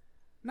girls.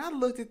 And I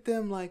looked at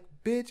them like,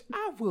 bitch,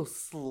 I will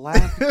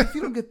slap you if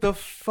you don't get the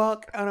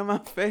fuck out of my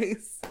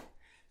face.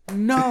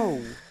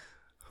 No.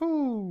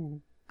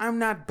 Who? I'm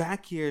not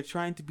back here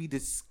trying to be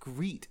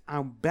discreet.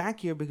 I'm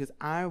back here because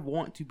I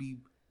want to be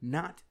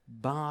not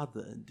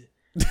bothered.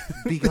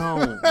 Be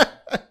gone.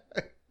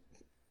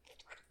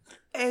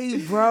 Hey,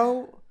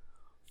 bro.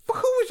 Who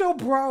was your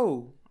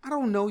bro? I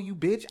don't know you,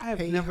 bitch. I have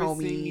never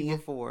seen you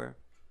before.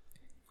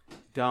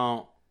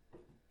 Don't.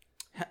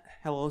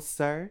 Hello,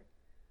 sir.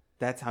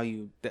 That's how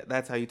you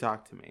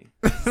talk to me,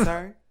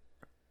 sir.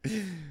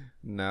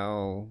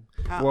 No.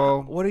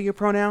 Well, what are your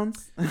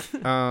pronouns?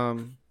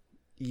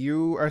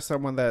 You are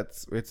someone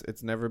that's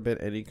it's never been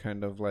any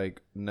kind of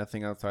like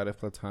nothing outside of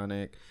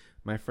platonic.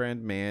 My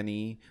friend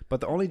Manny,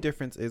 but the only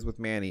difference is with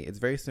Manny, it's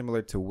very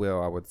similar to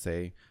Will, I would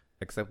say,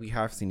 except we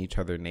have seen each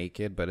other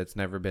naked, but it's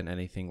never been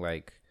anything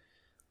like,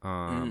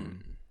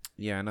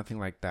 yeah, nothing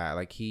like that.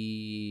 Like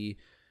I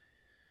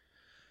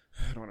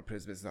don't want to put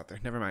his business out there.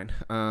 Never mind.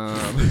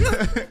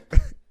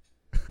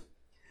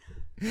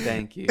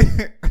 Thank you.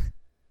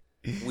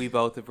 We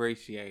both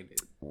appreciate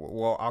it.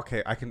 Well,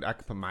 okay, I can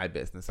put my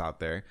business out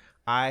there.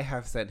 I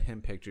have sent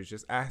him pictures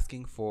just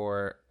asking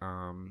for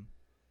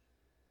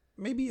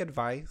maybe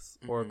advice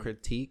or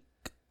critique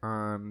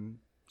on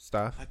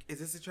stuff. Like, is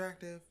this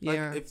attractive?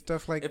 Yeah, like,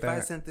 stuff like that. If I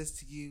sent this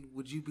to you,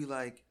 would you be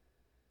like,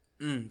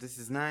 this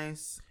is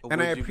nice? Or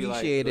and I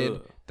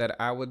appreciated that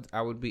I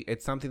would be,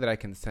 it's something that I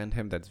can send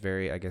him that's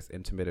very, I guess,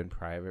 intimate and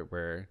private,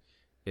 where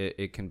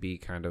it can be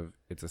kind of,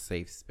 it's a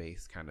safe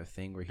space kind of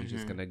thing where he's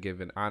just going to give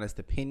an honest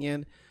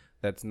opinion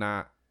that's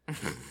not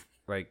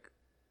like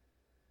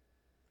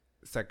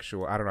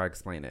sexual. I don't know how to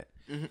explain it.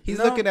 He's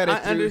looking at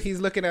it through. He's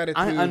looking at it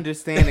through. I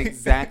understand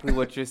exactly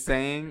what you're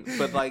saying,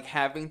 but like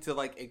having to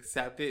like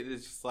accept it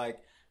is just like,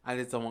 I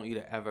just don't want you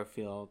to ever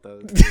feel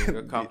that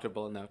you're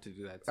comfortable enough to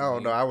do that to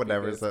me. No, I would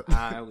never.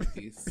 I would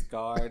be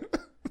scarred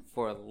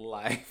for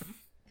life.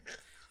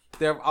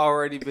 There have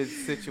already been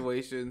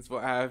situations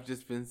where I've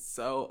just been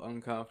so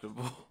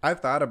uncomfortable. I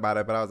thought about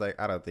it, but I was like,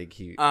 I don't think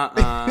he.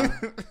 I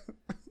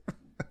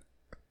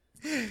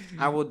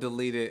will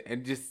delete it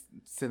and just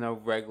send a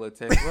regular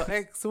text. Well,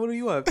 X, what are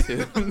you up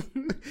to?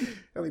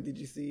 I mean, did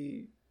you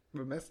see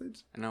the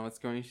message? I know, a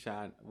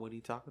screenshot. What are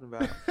you talking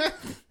about?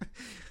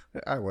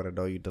 I want to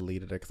know you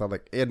deleted it because I'm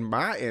like, in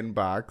my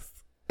inbox.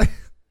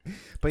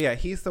 But yeah,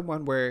 he's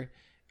someone where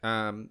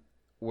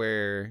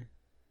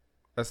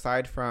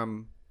aside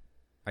from,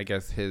 I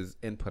guess, his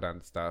input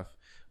on stuff,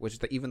 which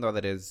even though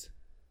that is,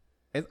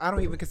 I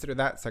don't even consider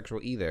that sexual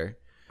either.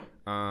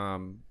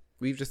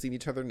 We've just seen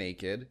each other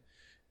naked.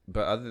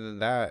 But other than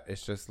that,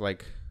 it's just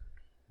like,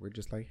 we're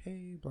just like,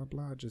 hey, blah,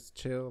 blah, just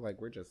chill.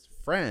 Like, we're just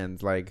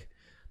friends. Like,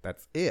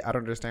 that's it. I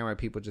don't understand why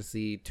people just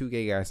see two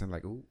gay guys and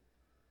like, ooh,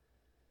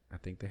 I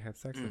think they had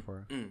sex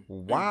before.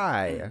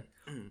 Why?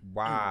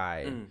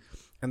 Why?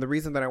 And the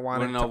reason that I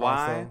wanted to know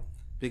why? Also,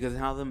 because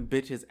how them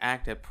bitches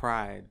act at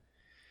Pride.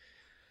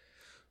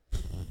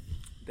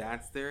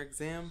 That's their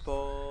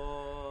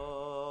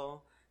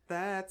example.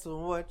 That's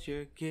what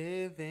you're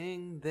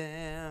giving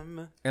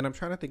them. And I'm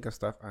trying to think of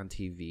stuff on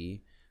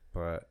TV,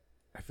 but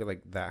I feel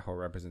like that whole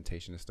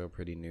representation is still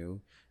pretty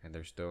new, and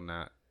they're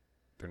not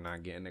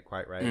getting it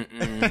quite right.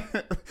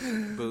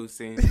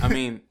 Boosie. I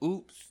mean,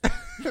 oops.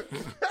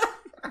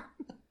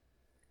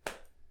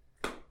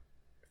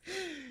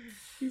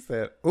 He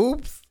said,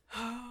 oops.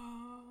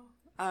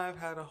 I've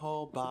had a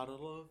whole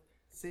bottle of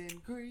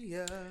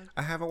sangria.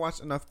 I haven't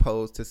watched enough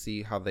Pose to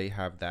see how they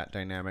have that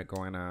dynamic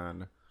going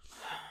on.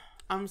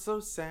 I'm so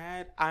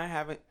sad.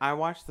 I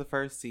watched the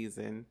first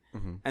season,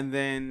 and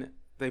then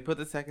they put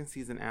the second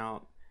season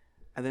out,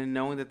 and then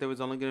knowing that there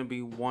was only going to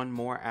be one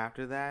more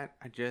after that,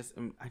 I just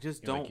don't.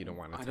 Like, you don't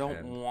want it. I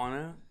don't want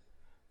to.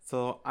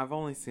 So I've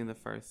only seen the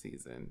first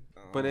season,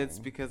 but it's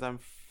because I'm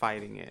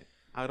fighting it.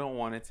 I don't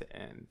want it to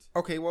end.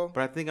 Okay, well,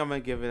 but I think I'm gonna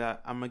give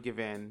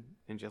in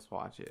and just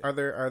watch it. Are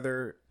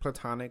there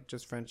platonic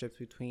just friendships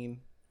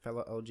between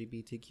fellow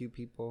LGBTQ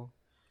people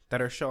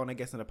that are shown, I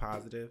guess, in a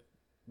positive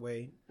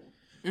way?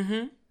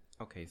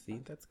 Okay,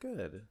 see, that's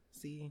good.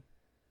 See,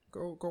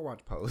 go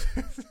watch Pose.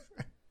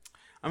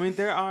 I mean,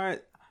 there are.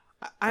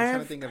 I'm trying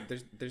to think of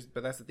there's,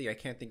 but that's the thing. I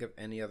can't think of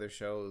any other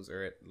shows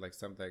or like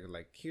something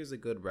like here's a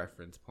good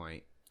reference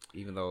point.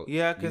 Even though,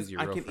 yeah, because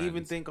I can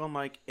even think on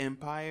like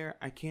Empire.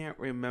 I can't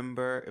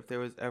remember if there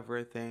was ever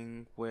a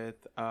thing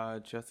with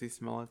Jussie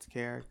Smollett's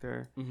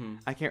character.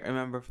 I can't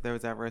remember if there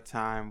was ever a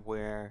time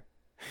where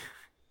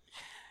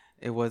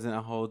it wasn't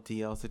a whole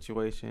DL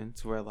situation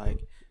to where,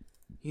 like,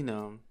 you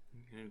know,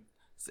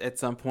 at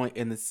some point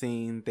in the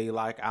scene they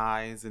like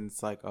eyes and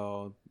it's like,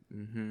 oh,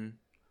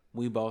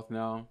 we both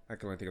know. I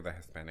can only think of that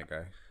Hispanic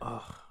guy.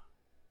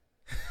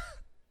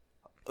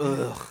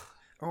 Ugh.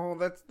 Oh,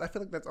 I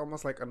feel like that's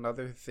almost like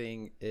another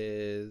thing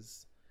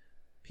is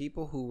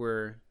people who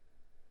were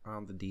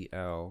on the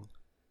DL,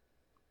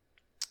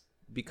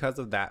 because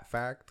of that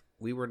fact,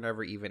 we were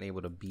never even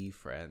able to be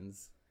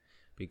friends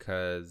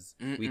because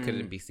we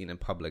couldn't be seen in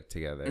public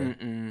together.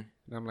 And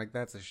I'm like,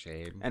 that's a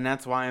shame. And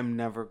that's why I'm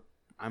never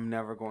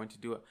going to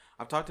do it.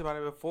 I've talked about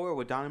it before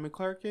with Donnie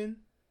McClurkin.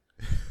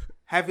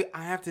 I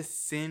have to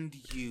send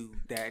you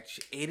that.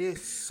 It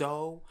is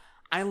so.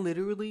 I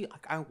literally,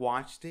 like, I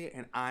watched it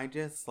and I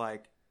just,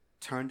 like,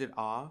 turned it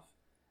off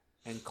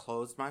and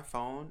closed my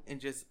phone and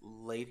just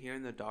laid here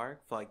in the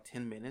dark for, like,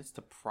 10 minutes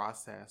to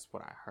process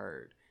what I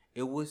heard.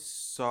 It was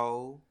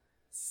so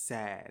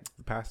sad.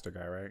 The pastor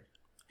guy, right?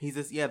 He's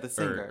just, the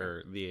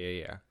singer.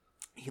 Yeah.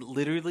 He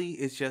literally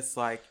is just,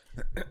 like,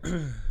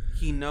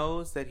 he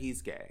knows that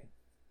he's gay.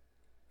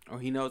 Or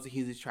he knows that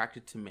he's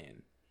attracted to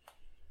men.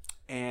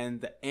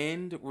 And the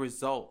end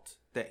result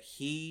that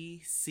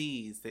he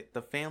sees, that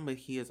the family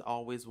he has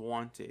always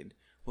wanted,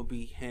 will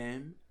be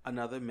him,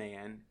 another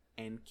man,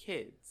 and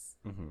kids.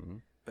 Mm-hmm.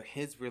 But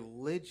his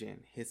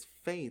religion, his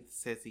faith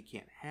says he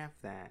can't have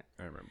that.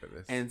 I remember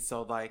this. And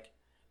so, like,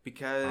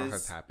 because... all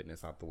his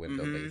happiness out the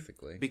window,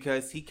 basically.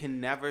 Because he can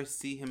never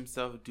see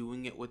himself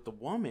doing it with the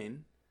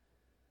woman,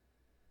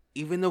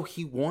 even though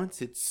he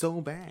wants it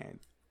so bad.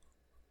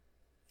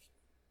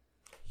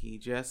 He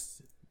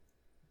just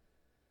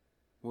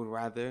would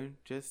rather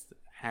just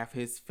have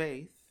his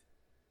faith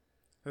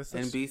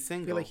and be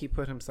single. I feel like he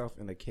put himself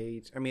in a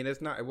cage. I mean,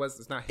 it's not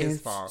his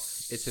fault.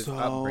 It's his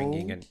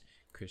upbringing and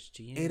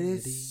Christianity. It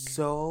is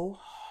so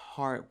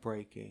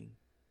heartbreaking.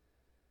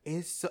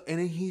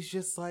 And he's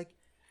just like,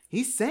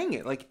 he's saying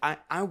it. Like,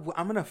 I'm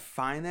gonna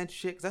find that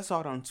shit because I saw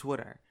it on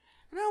Twitter,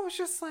 and I was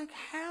just like,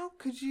 how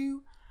could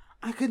you?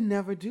 I could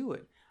never do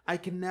it.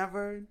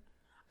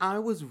 I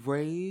was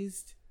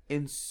raised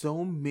in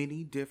so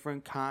many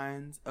different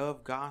kinds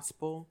of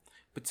gospel,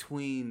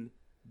 between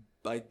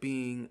like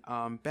being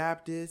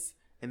Baptist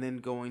and then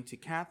going to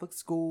Catholic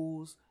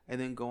schools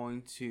and then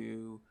going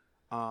to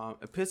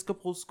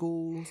Episcopal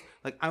schools.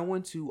 Like, I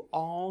went to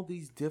all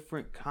these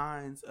different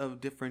kinds of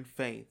different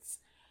faiths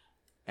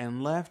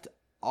and left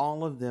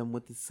all of them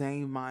with the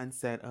same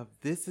mindset of,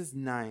 this is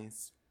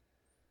nice,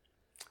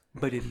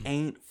 but it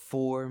ain't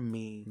for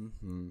me.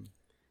 Mm-hmm.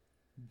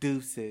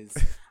 Deuces.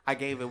 I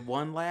gave it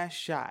one last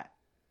shot.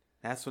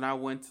 That's when I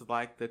went to,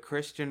 like, the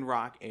Christian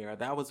rock era.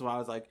 That was when I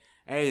was like,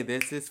 hey,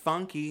 this is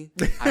funky.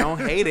 I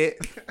don't hate it.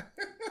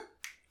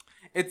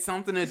 It's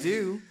something to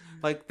do.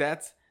 Like,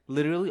 that's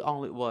literally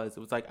all it was.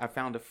 It was like, I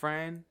found a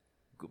friend.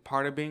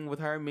 Part of being with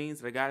her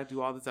means that I got to do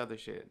all this other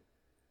shit.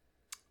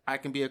 I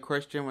can be a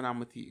Christian when I'm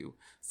with you.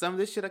 Some of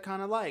this shit I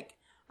kind of like.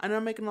 And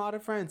I'm making a lot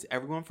of friends.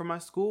 Everyone from my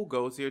school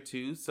goes here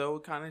too. So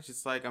it kind of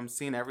just like, I'm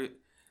seeing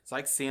it's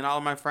like seeing all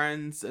of my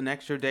friends an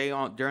extra day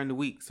during the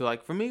week. So,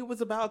 like, for me, it was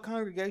about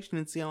congregation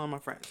and seeing all my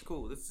friends.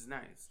 Cool, this is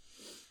nice.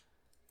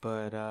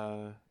 But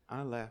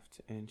I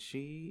left, and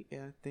she,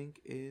 I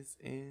think, is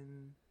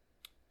in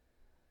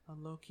a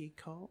low-key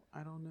cult.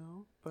 I don't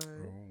know, but...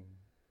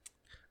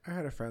 I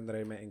had a friend that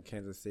I met in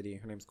Kansas City.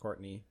 Her name's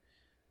Courtney.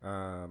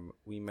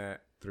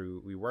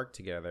 We worked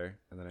together,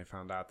 and then I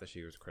found out that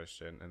she was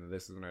Christian, and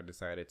this is when I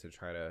decided to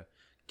try to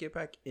get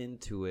back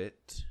into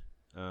it.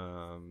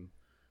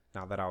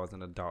 Now that I was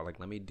an adult,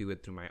 like, let me do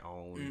it through my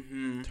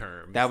own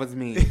terms. That was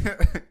me.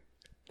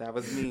 That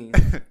was me.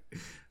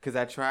 Because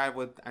I tried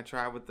with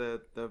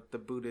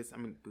the Buddhist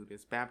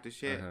Baptist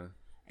shit,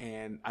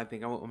 and I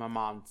think I went with my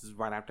mom. This is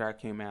right after I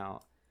came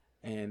out,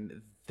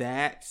 and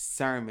that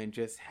sermon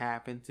just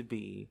happened to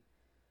be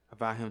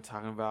about him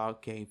talking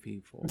about gay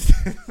people.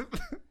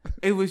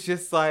 It was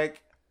just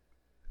like,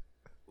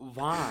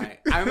 why?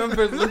 I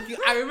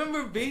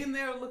remember being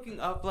there looking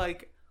up,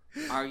 like,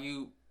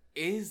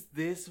 is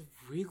this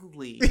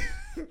really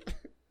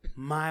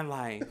my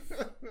life?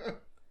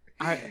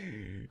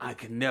 I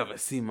could never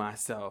see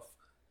myself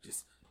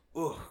just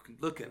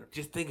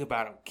think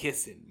about him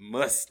kissing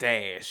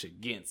mustache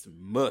against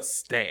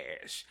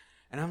mustache.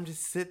 And I'm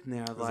just sitting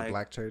there like, a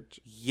black church?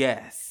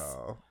 Yes.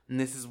 Oh. And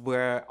this is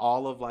where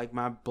all of, like,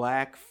 my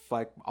black,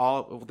 like,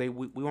 we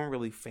weren't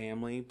really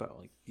family, but,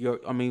 like,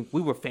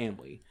 we were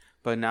family,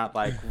 but not,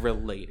 like,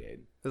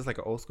 related. It was like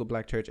an old school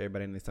black church,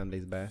 everybody in their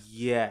Sunday's best?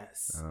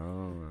 Yes.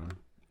 Oh.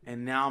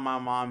 And now my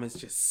mom is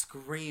just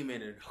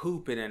screaming and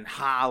hooping and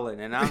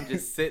hollering, and I'm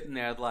just sitting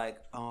there like,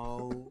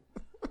 oh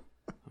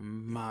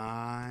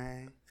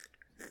my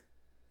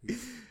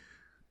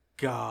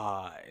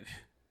God.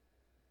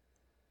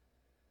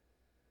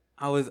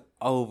 I was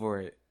over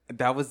it.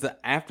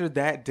 After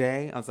that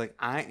day, I was like,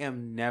 I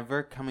am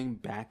never coming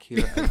back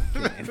here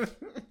again.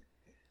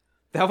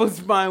 That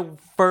was my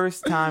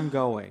first time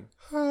going.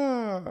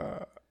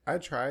 I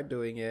tried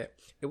doing it.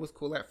 It was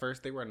cool at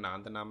first. They were a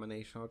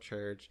non-denominational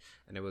church,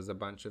 and it was a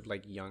bunch of,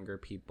 like, younger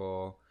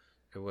people.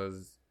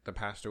 The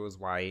pastor was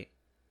white.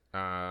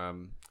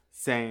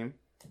 Same.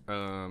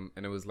 And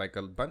it was, like,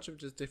 a bunch of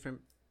just different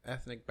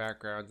ethnic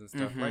backgrounds and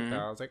stuff like that.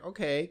 I was like,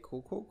 okay,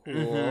 cool.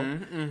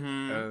 And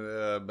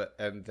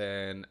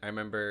then I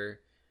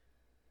remember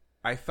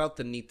I felt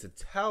the need to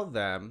tell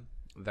them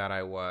that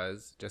I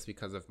was, just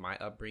because of my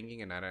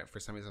upbringing, and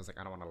for some reason I was like,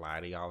 I don't want to lie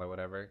to y'all or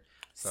whatever.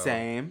 So,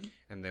 same.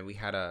 And then we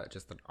had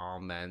just an all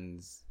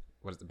men's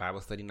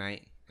Bible study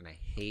night, and I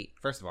hate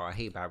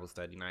Bible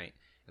study night,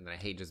 and then I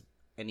hate just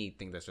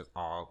anything that's just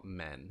all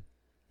men.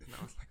 And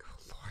I was like, oh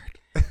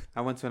Lord.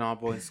 I went to an all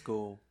boys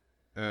school.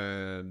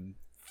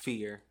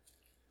 Fear.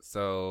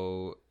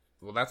 So,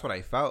 well, that's what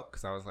I felt,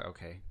 because I was like,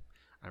 okay,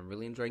 I'm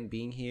really enjoying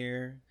being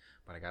here,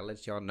 but I gotta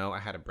let y'all know I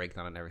had a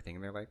breakdown and everything.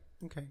 And they're like,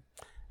 okay.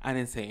 I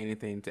didn't say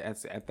anything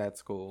at that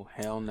school.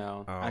 Hell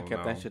no. Oh, I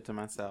kept that shit to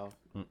myself.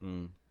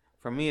 Mm-mm.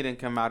 For me, it didn't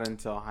come out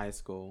until high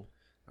school.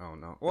 Oh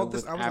no. Well,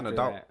 I was an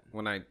adult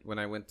when I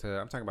went to.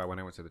 I'm talking about when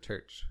I went to the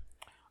church.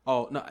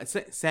 Oh no,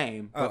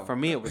 same. But for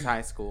me, it was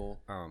high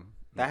school.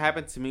 That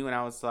happened to me when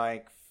I was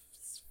like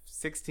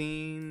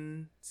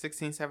 16,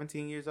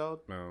 17 years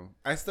old. No,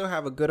 I still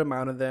have a good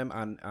amount of them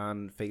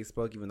on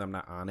Facebook, even though I'm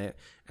not on it.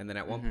 And then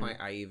at one point,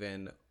 I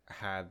even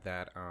had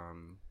that.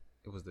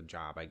 It was the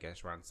job, I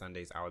guess. Where on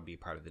Sundays I would be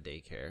part of the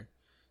daycare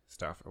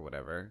stuff or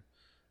whatever.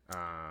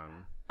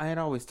 I had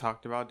always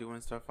talked about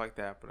doing stuff like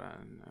that, but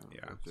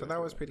so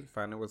that was pretty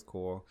fun. It was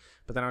cool,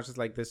 but then I was just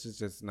like, this is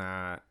just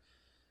not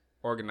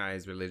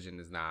organized religion.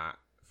 Is not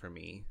for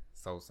me.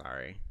 So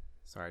sorry.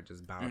 So I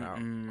just bowed out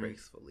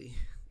gracefully.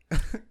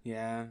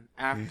 Yeah.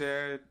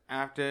 After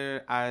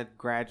I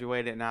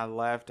graduated and I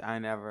left, I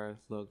never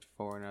looked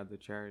for another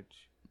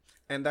church.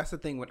 And that's the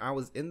thing. When I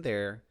was in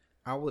there,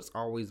 I was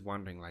always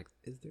wondering, like,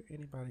 is there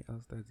anybody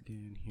else that's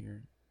getting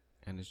here?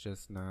 And it's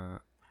just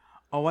not.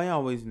 Oh, I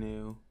always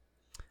knew.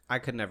 I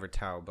could never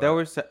tell, but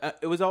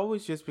it was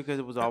always just because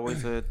it was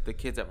always the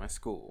kids at my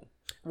school.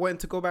 When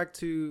to go back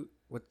to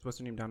what's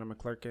her name, Donna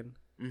McClurkin,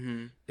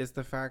 is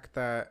the fact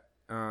that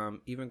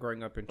even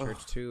growing up in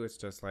church too, it's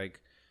just like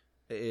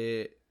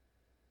it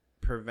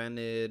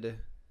prevented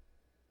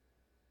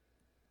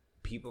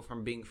people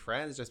from being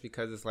friends just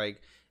because it's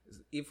like,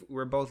 if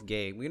we're both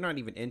gay, we're not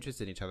even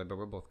interested in each other, but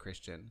we're both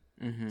Christian,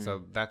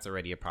 so that's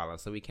already a problem.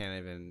 So we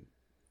can't even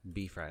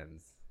be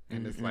friends,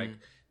 and it's like,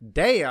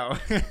 damn.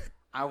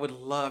 I would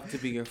love to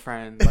be your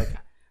friend, like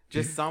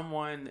just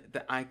someone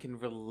that I can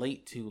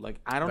relate to. Like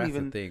I don't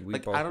even see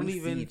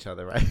each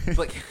other, right?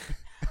 Like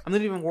I'm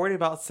not even worried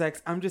about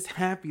sex. I'm just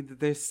happy that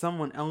there's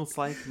someone else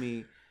like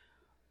me,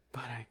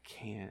 but I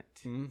can't.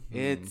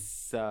 It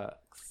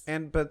sucks.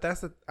 But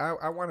that's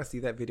I want to see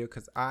that video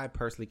because I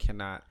personally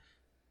cannot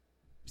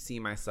see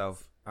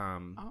myself.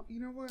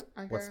 You know what?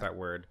 What's that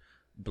word?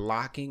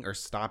 Blocking or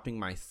stopping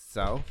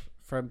myself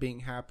from being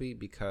happy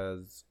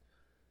because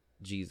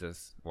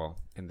Jesus, well,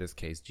 in this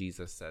case,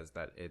 Jesus says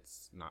that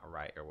it's not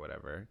right or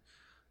whatever.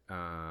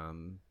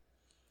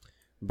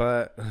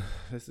 But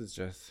this is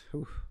just,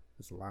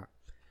 it's a lot.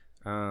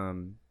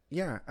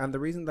 Yeah, and the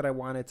reason that I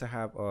wanted to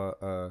have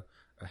a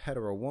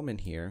hetero woman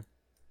here,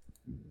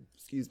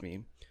 excuse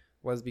me,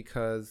 was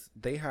because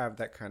they have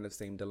that kind of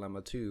same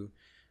dilemma too.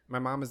 My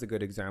mom is a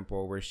good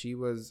example where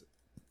she's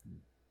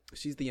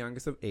the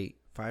youngest of 8,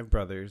 5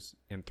 brothers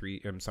and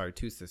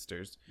 2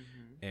 sisters.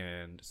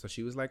 And so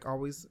she was like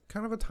always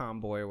kind of a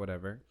tomboy or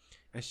whatever.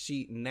 And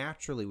she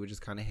naturally would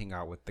just kind of hang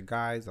out with the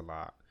guys a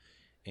lot.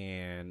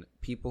 And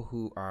people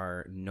who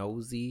are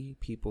nosy,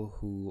 people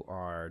who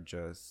are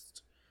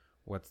just,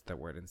 what's that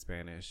word in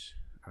Spanish?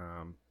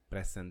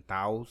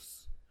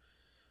 Presentados.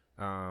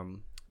 Do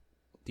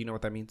you know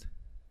what that means?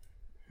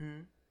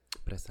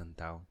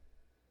 Presentado.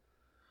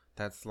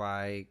 That's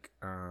like,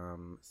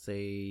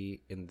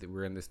 say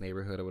we're in this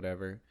neighborhood or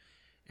whatever,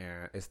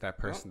 and it's that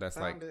person that's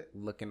like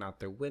looking out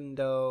their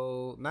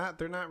window.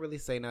 They're not really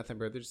saying nothing,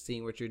 but they're just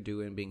seeing what you're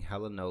doing, being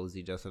hella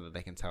nosy, just so that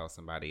they can tell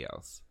somebody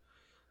else.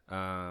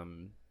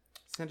 Send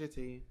it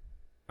to you.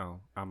 Oh,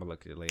 I'm gonna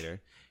look at it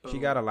later. She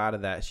got a lot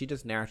of that. She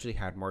just naturally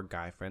had more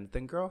guy friends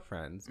than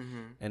girlfriends,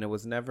 and it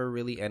was never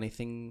really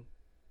anything.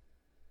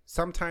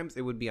 Sometimes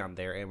it would be on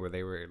their end where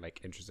they were like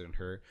interested in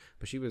her,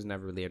 but she was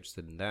never really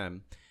interested in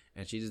them.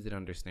 And she just didn't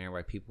understand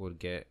why people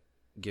would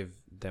give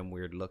them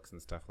weird looks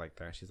and stuff like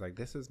that. She's like,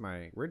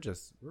 we're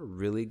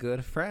really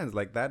good friends.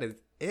 Like, that is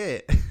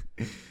it.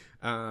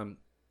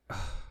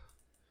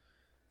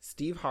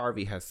 Steve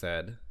Harvey has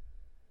said,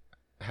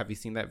 have you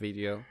seen that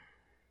video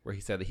where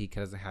he said that he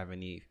doesn't have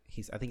any,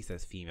 I think he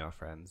says female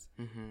friends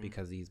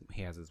because he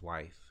has his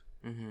wife.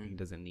 He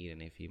doesn't need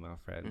any female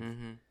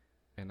friends.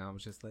 And I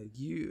was just like,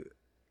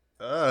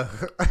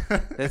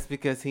 That's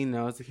because he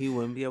knows that he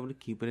wouldn't be able to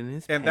keep it in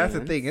his and pants.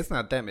 That's the thing, it's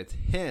not them, it's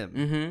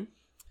him.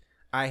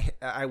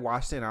 I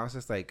watched it and I was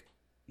just like,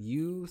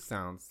 you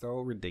sound so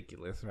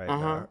ridiculous right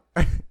now.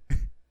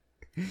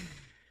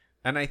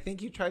 And I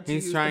think you tried to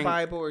use the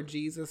Bible or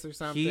Jesus or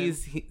something.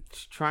 He's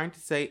trying to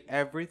say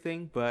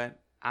everything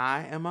but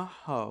I am a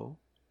hoe.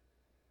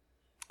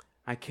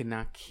 I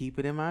cannot keep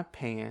it in my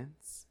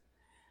pants.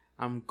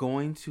 I'm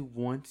going to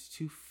want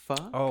to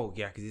fuck. Oh,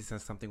 yeah, because he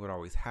says something would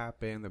always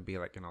happen. There'd be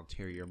like an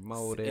ulterior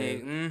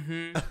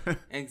motive.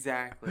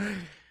 Exactly.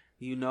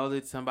 You know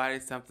that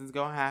something's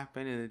going to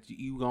happen and that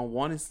you going to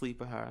want to sleep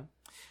with her.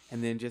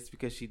 And then just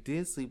because she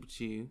did sleep with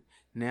you,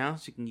 now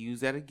she can use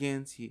that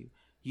against you.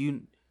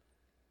 You're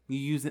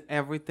using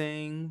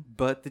everything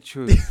but the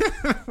truth.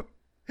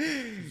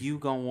 You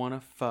going to want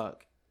to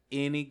fuck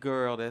any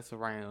girl that's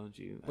around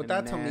you. But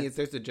that to me is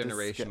there's a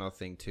generational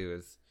thing too,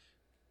 is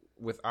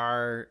with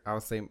I'll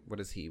say, what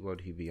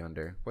would he be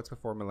under? What's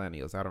before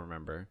millennials? I don't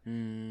remember.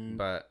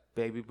 But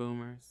baby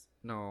boomers?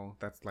 No,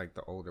 that's like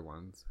the older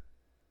ones.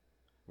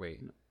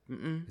 Wait.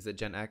 Is it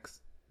Gen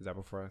X? Is that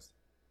before us?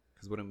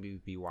 Because wouldn't we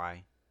be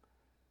Y?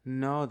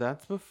 No,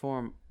 that's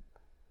before.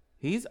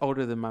 He's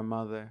older than my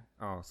mother.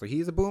 Oh, so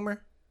he's a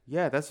boomer?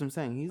 Yeah, that's what I'm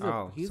saying. He's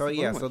a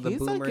yeah, so the he's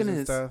boomers like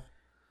and stuff.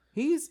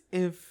 He's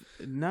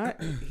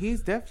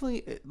he's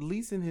definitely at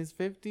least in his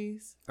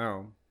 50s.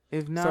 Oh.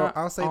 If not, so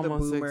I'll say the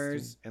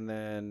boomers 60. and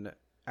then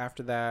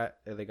after that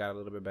they got a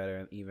little bit better,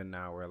 and even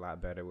now we're a lot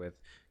better with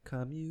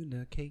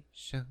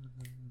communication.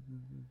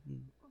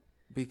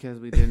 Because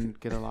we didn't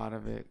get a lot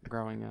of it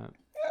growing up.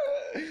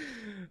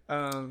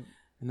 And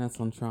that's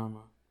on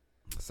trauma.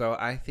 So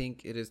I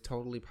think it is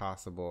totally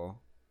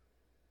possible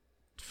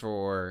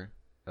for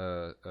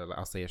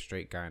I'll say a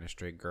straight guy and a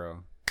straight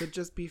girl could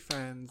just be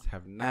friends,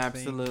 have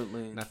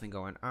nothing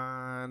going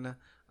on.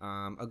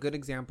 A good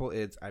example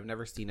is, I've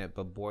never seen it,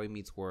 but Boy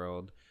Meets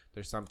World.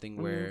 There's something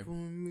where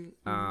who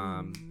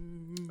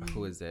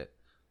is it?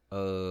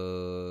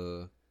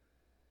 I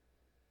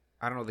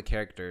don't know the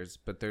characters,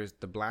 but there's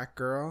the black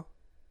girl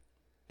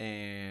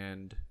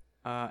and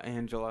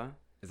Angela.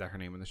 Is that her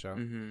name in the show?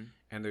 Mm-hmm.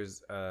 And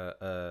there's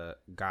a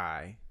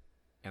guy,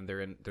 and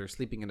they're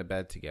sleeping in a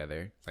bed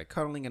together, like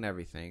cuddling and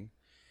everything.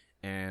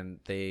 And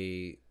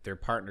their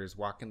partners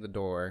walk in the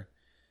door,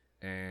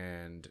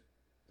 and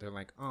they're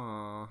like,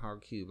 "Oh, how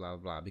cute!" Blah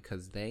blah blah,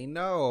 because they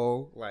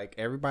know like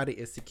everybody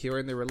is secure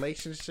in their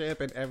relationship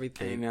and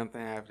everything. Ain't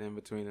nothing happening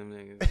between them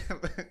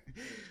niggas.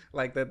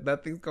 Like that,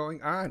 nothing's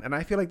going on, and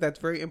I feel like that's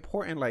very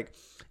important. Like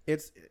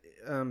it's,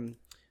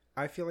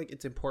 I feel like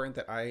it's important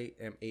that I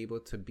am able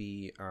to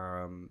be,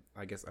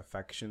 I guess,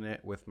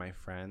 affectionate with my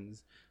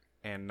friends.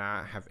 And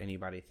not have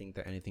anybody think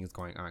that anything's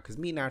going on. Because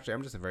me, naturally,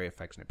 I'm just a very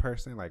affectionate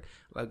person. Like,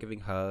 love giving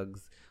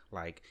hugs.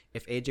 Like,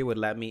 if AJ would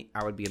let me,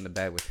 I would be in the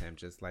bed with him.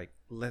 Just like,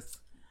 let's.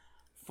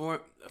 For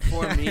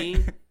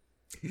me,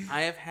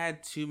 I have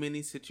had too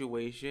many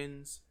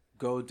situations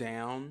go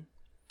down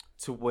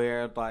to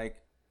where,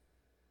 like,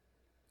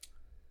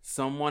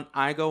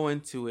 I go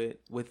into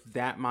it with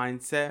that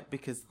mindset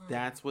because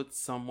that's what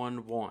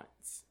someone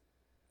wants.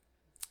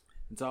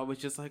 It's always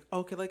just like,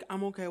 okay, like,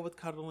 I'm okay with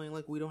cuddling.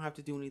 Like, we don't have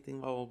to do anything,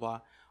 blah, blah,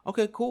 blah.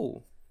 Okay,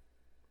 cool.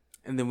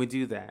 And then we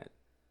do that.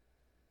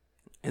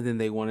 And then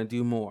they want to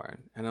do more.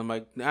 And I'm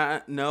like,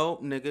 no,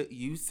 nigga,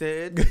 you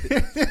said.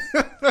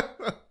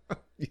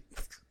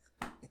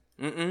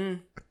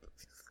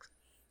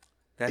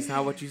 That's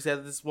not what you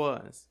said this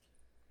was.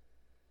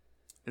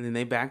 And then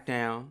they back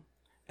down.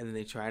 And then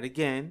they try it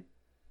again.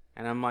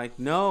 And I'm like,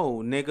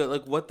 no, nigga,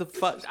 like, what the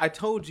fuck? I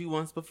told you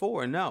once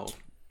before, no.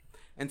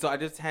 And so I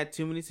just had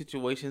too many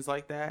situations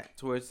like that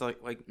to where it's like,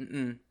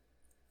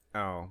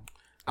 Oh,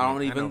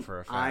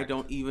 I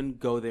don't even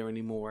go there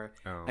anymore.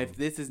 Oh. If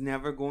this is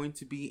never going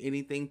to be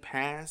anything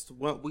past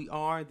what we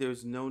are,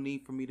 there's no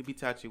need for me to be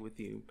touchy with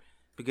you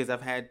because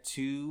I've had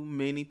too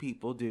many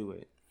people do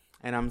it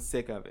and I'm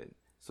sick of it.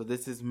 So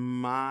this is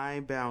my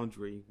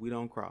boundary. We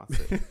don't cross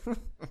it.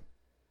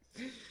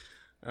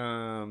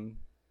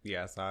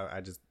 Yeah, so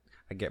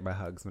I get my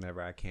hugs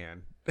whenever I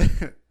can.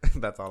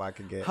 That's all I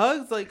can get.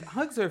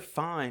 Hugs are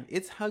fine.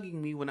 It's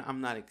hugging me when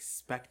I'm not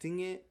expecting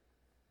it.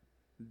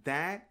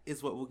 That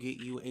is what will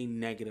get you a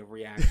negative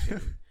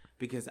reaction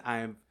because I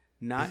have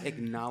not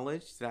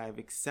acknowledged that I've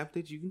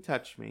accepted you can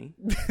touch me.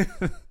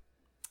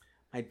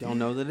 I don't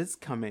know that it's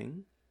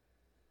coming.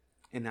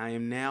 And I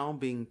am now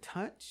being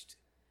touched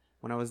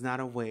when I was not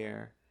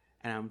aware.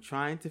 And I'm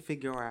trying to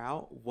figure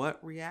out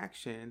what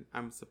reaction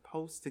I'm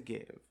supposed to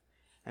give.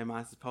 Am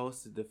I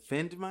supposed to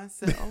defend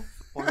myself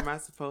or am I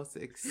supposed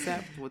to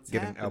accept what's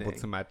happening? Get an elbow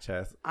to my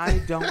chest. I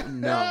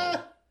don't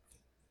know.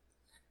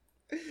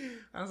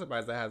 I'm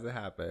surprised that hasn't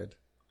happened.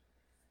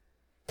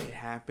 It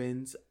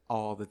happens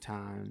all the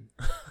time.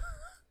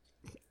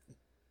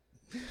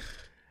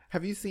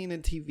 Have you seen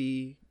in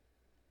TV?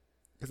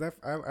 Because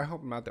I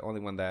hope I'm not the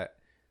only one that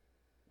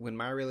when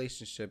my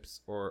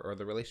relationships or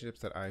the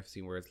relationships that I've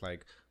seen where it's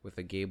like with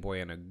a gay boy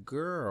and a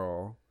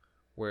girl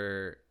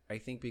where I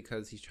think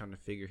because he's trying to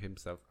figure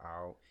himself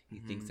out, he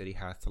thinks that he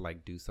has to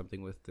like do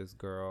something with this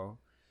girl.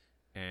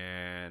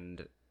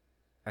 And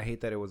I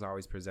hate that it was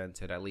always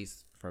presented, at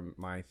least from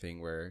my thing,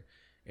 where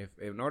if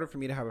in order for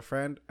me to have a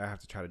friend, I have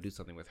to try to do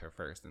something with her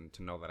first and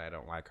to know that I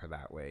don't like her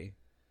that way.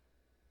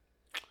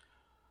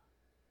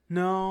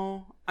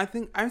 No, I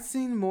think I've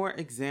seen more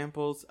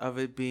examples of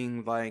it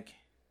being like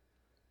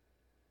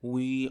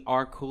we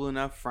are cool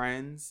enough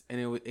friends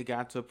and it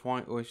got to a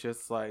point where it's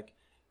just like,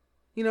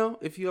 you know,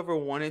 if you ever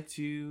wanted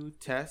to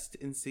test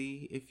and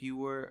see if you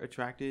were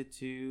attracted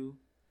to,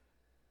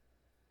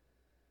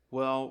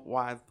 well,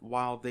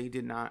 while they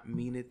did not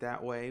mean it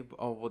that way,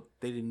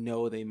 they didn't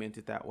know they meant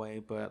it that way,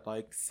 but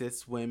like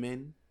cis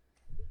women,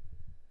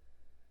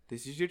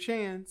 this is your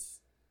chance.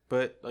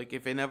 But like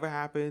if it never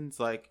happens,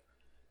 like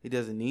it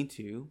doesn't need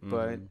to,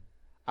 but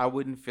I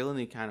wouldn't feel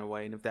any kind of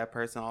way. And if that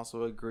person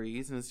also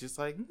agrees and it's just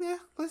like, yeah,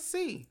 let's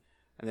see.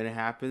 And then it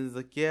happens,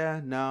 like, yeah,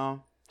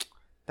 no,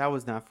 that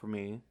was not for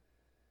me.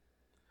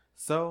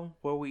 So,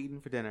 what are we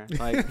eating for dinner?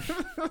 Like,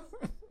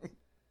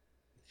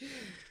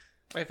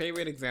 my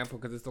favorite example,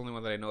 because it's the only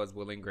one that I know, is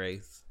Will and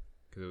Grace.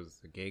 Because it was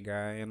a gay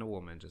guy and a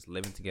woman just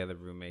living together,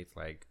 roommates.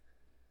 Like,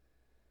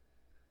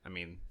 I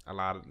mean, a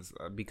lot of this,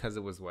 because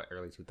it was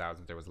early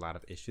 2000s, there was a lot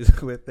of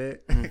issues with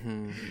it.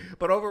 Mm-hmm.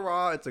 But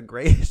overall, it's a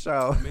great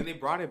show. I mean, they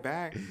brought it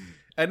back.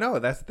 I know,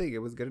 that's the thing.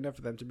 It was good enough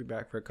for them to be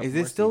back for a couple more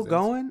seasons. Is it still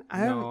going?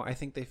 No, I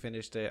think they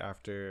finished it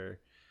after,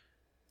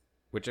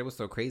 which it was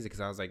so crazy because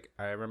I was like,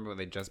 I remember when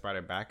they just brought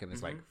it back and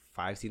it's like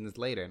 5 seasons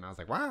later and I was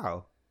like,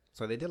 wow.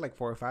 So they did like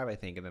 4 or 5, I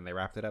think, and then they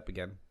wrapped it up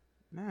again.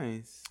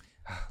 Nice.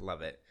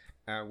 Love it.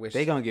 I wish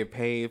they gonna get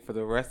paid for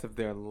the rest of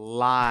their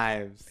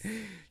lives.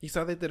 You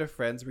saw they did a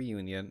Friends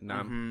reunion.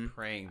 Now I'm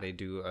praying they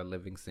do a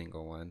Living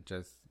Single one.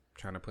 Just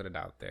trying to put it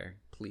out there.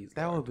 Please,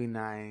 that Lord. would be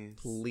nice.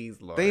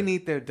 Please, Lord. They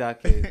need their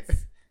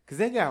ducats because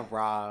they got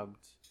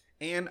robbed.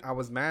 And I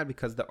was mad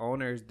because the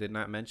owners did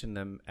not mention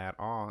them at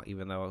all,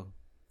 even though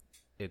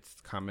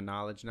it's common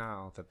knowledge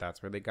now that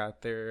that's where they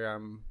got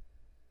their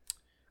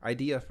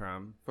idea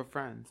from. For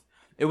Friends.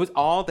 It was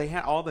all, they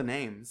had all the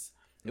names.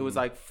 It was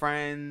like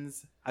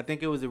Friends. I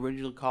think it was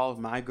originally called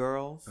My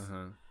Girls.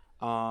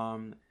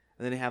 And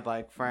then they had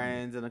like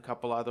Friends and a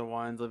couple other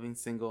ones, Living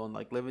Single, and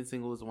like Living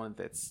Single was one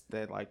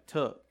that like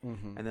took.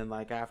 And then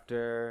like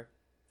after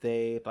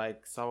they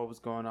like saw what was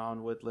going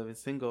on with Living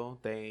Single,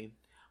 they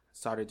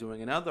started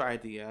doing another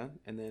idea.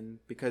 And then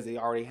because they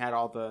already had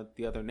all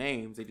the other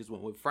names, they just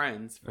went with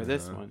Friends for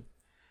this one.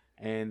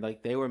 And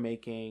like they were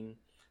making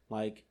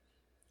like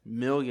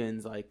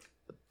millions, like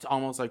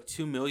almost like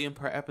 2 million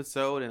per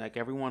episode, and like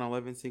everyone on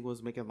Living Single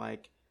was making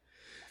like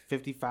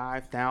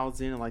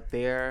 55,000. Like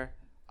their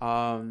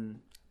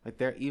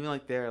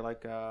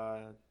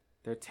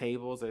their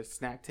tables, their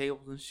snack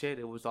tables and shit,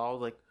 it was all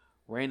like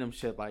random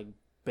shit like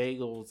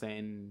bagels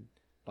and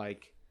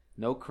like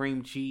no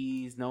cream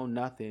cheese, no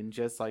nothing,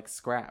 just like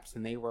scraps,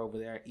 and they were over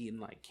there eating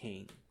like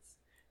kings.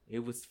 It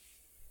was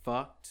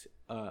fucked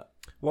up.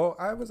 Well,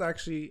 I would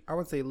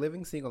say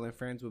Living Single and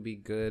Friends would be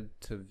good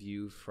to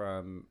view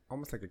from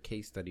almost like a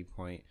case study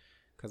point,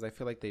 because I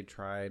feel like they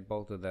tried,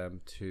 both of them,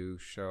 to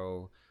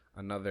show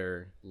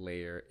another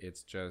layer.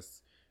 It's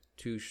just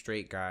 2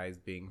 straight guys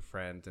being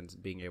friends and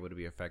being able to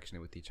be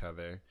affectionate with each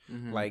other.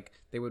 Like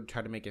they would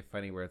try to make it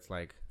funny where it's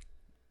like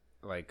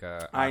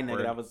I know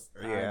that was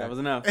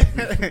enough.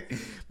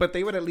 But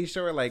they would at least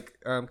show it like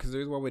because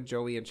there's one with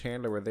Joey and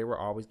Chandler where they were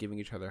always giving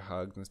each other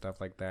hugs and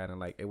stuff like that, and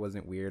like it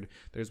wasn't weird.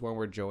 There's one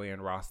where Joey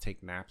and Ross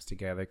take naps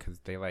together because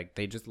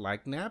they just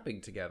like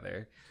napping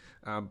together.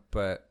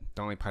 But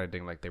the only part I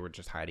didn't like, they were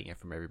just hiding it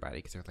from everybody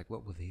because they were like,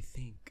 what will they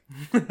think?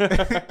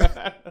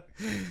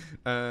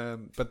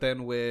 But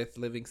then with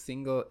Living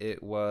Single,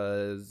 it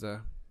was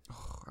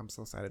I'm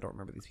so sad I don't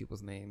remember these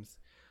people's names.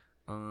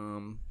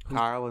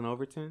 Carl and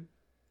Overton.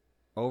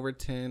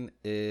 Overton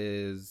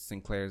is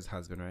Sinclair's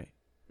husband, right?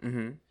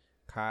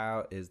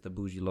 Kyle is the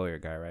bougie lawyer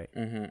guy, right?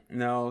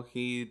 No,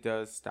 he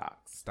does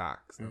stocks.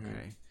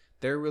 Okay.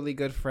 They're really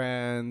good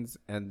friends.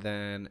 And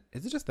then,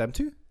 is it just them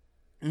 2?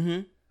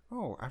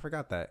 Oh, I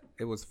forgot that.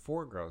 It was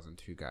 4 girls and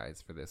 2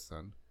 guys for this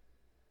one.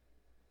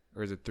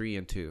 Or is it 3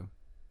 and 2?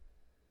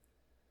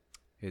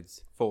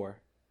 It's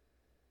 4.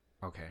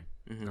 Okay.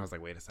 I was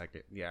like, wait a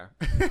second. Yeah.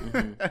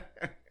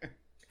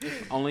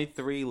 Only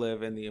 3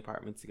 live in the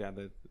apartment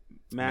together.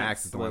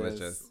 Max is the one that's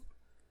just.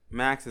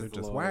 Max is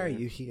just. Why are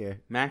you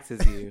here? Max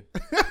is you.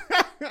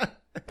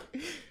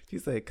 She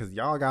said, "Cause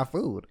y'all got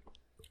food."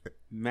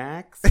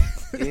 Max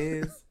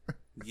is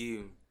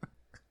you.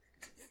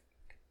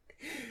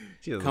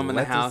 She just come in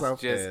the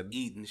house just in.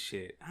 Eating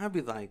shit. I'd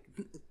be like,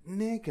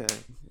 nigga.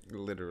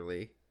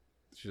 Literally,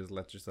 she just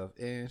lets herself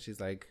in. She's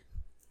like,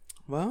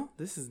 "Well,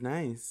 this is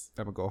nice.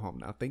 I'm gonna go home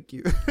now. Thank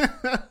you."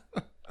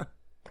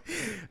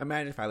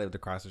 Imagine if I lived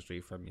across the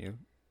street from you.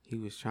 He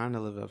was trying to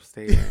live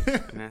upstairs,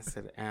 and I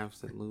said,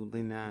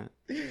 absolutely not.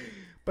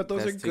 But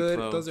those are good.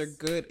 Those are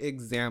good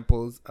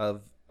examples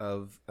of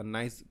a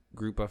nice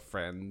group of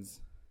friends,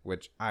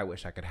 which I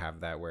wish I could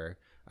have that, where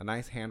a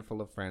nice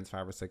handful of friends,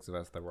 5 or 6 of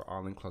us, that were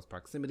all in close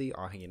proximity,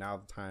 all hanging out all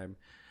the time.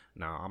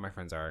 Now, all my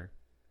friends are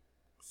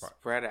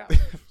spread out.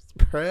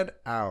 Spread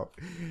out.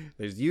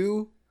 There's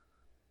you.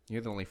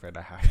 You're the only friend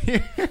I have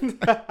here.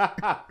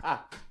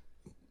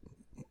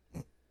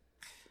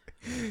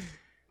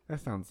 That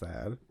sounds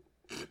sad.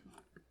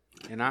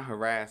 And I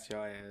harass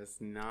your ass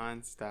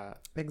nonstop.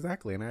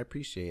 Exactly, and I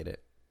appreciate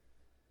it.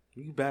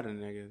 You better,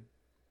 nigga.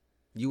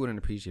 You wouldn't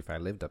appreciate if I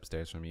lived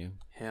upstairs from you.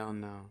 Hell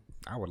no.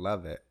 I would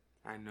love it.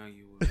 I know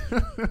you would.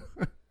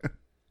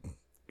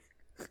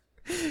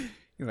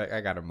 You're like,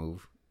 I gotta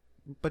move.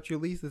 But your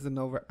lease isn't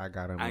over. I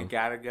gotta move. I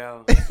gotta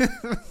go.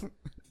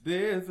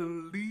 There's a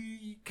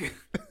leak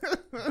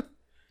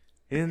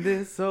in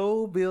this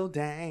old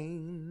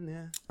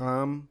building.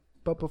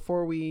 But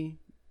before we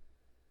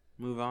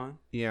move on,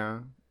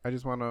 yeah, I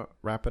just want to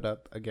wrap it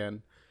up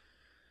again.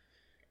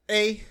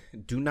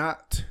 Do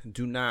not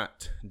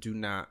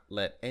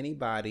let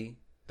anybody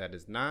that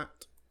is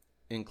not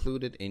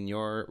included in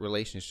your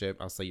relationship,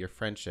 I'll say your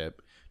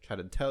friendship, try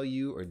to tell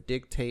you or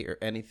dictate or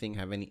anything,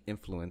 have any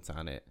influence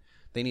on it.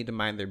 They need to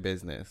mind their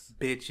business.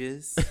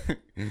 Bitches.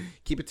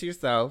 Keep it to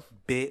yourself.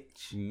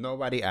 Bitch.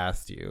 Nobody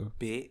asked you.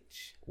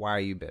 Bitch. Why are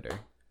you bitter?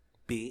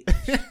 Bitch.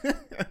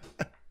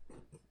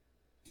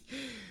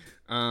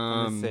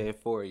 gonna say it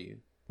for you.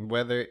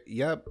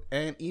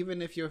 And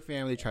even if your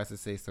family tries to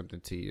say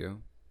something to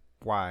you,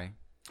 why?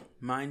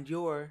 Mind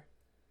your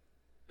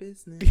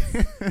business.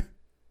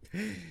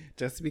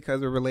 Just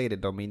because we're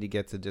related don't mean you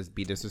get to just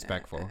be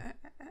disrespectful.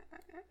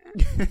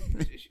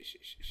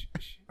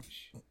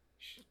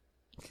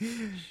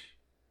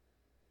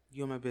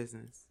 You're my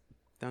business.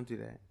 Don't do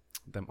that.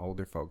 Them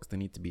older folks, they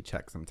need to be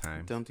checked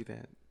sometimes. Don't do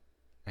that.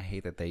 I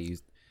hate that they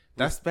use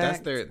that's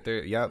their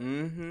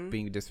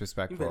being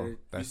disrespectful.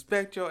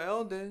 Respect your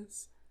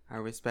elders. I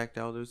respect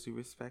elders who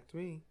respect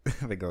me.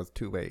 That goes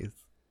two ways.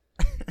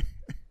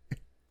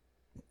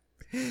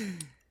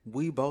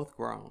 We both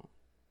grown.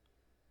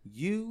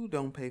 You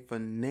don't pay for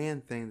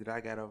nothing that I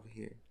got over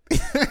here.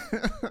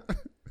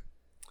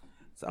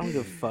 So I don't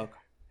give a fuck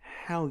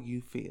how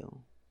you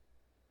feel.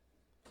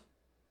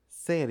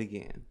 Say it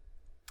again.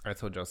 I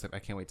told Joseph I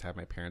can't wait to have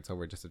my parents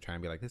over just to try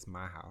and be like, this is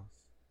my house.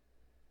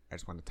 I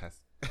just want to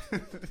test.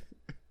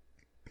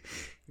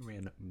 You're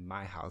in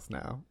my house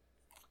now.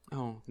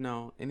 Oh,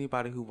 no.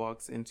 Anybody who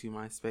walks into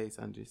my space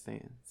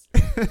understands.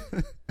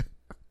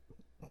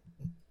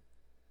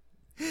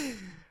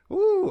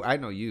 Ooh, I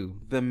know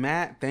you. The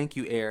mat, thank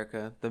you,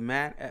 Erica. The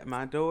mat at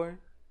my door.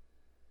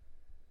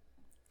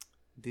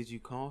 Did you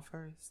call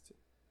first?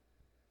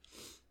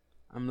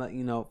 I'm letting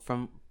you know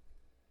from...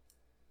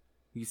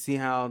 You see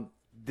how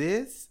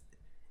this...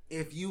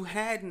 If you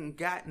hadn't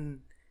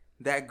gotten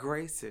that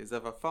graces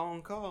of a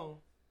phone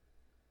call,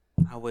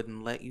 I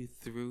wouldn't let you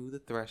through the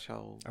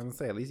threshold. I was going to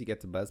say, at least you get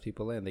to buzz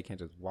people in. They can't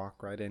just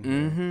walk right in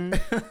here.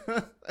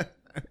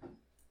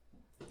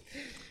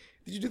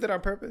 Did you do that on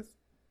purpose?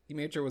 You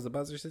made sure it was a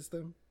buzzer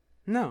system?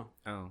 No.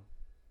 Oh.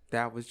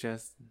 That was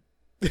just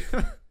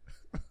the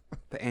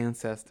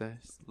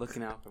ancestors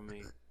looking out for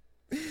me.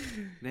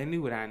 They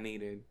knew what I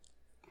needed.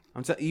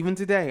 Even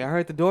today, I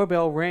heard the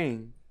doorbell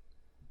ring.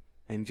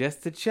 And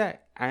just to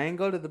check, I ain't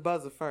go to the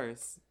buzzer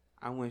first.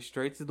 I went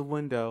straight to the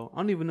window. I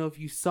don't even know if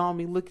you saw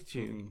me look at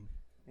you.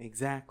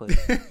 Exactly.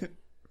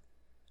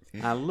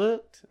 I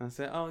looked. I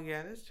said, oh,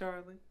 yeah, that's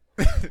Charlie.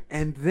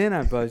 And then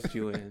I buzzed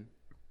you in.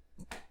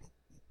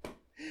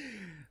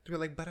 They were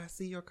like, but I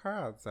see your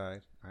car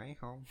outside. I ain't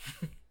home.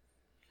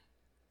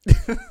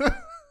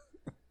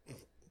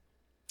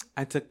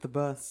 I took the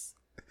bus.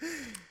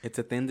 It's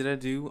a thing that I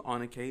do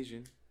on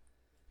occasion.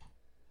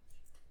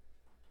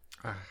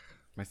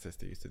 My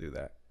sister used to do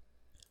that.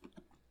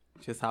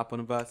 Just hop on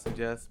the bus and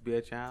just be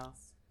at your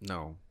house?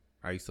 No.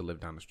 I used to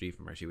live down the street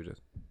from her. She would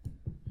just...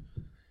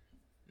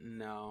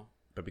 No.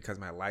 But because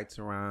my lights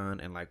are on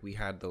and like we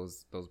had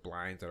those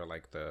blinds that are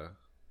like those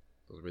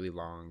really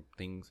long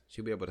things,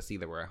 she'd be able to see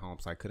that we're at home,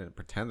 so I couldn't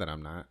pretend that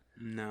I'm not.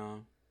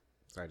 No.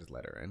 So I just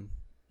let her in.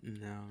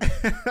 No.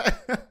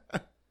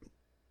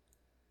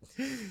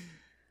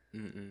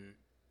 Mm-mm.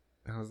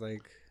 I was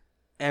like...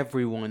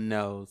 Everyone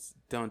knows.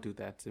 Don't do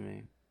that to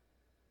me.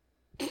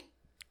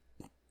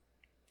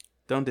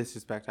 Don't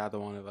disrespect either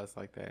one of us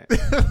like that.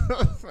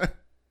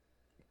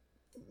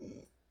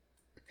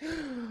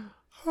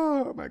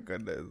 Oh, my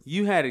goodness.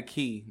 You had a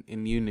key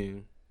and you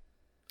knew.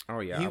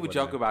 Oh, yeah. He would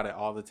joke about it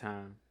all the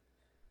time.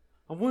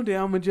 One day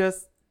I'm going to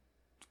just...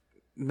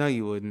 No,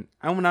 you wouldn't.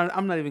 I'm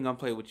not even going to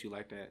play with you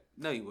like that.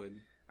 No, you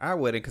wouldn't. I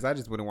wouldn't, because I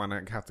just wouldn't want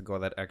to have to go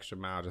that extra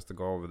mile just to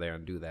go over there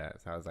and do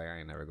that. So I was like, I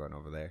ain't never going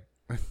over there.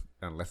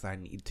 Unless I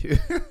need to.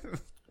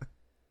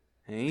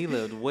 And he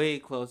lived way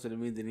closer to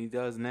me than he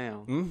does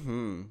now.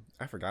 Mm-hmm.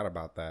 I forgot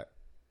about that.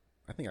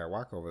 I think I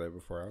walked over there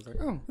before. I was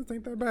like, oh, this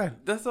ain't that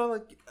bad. That's all.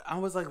 I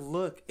was like,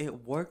 look,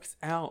 it works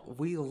out.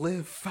 We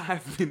live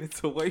 5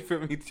 minutes away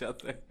from each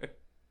other.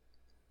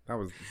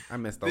 I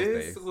missed those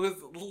days. This was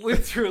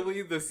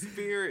literally the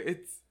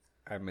spirit.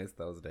 I missed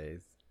those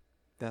days.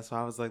 That's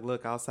why I was like,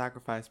 look, I'll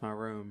sacrifice my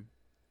room.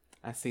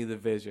 I see the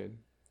vision.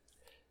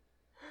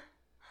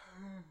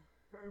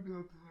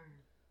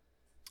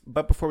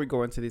 But before we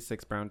go into these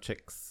 6 brown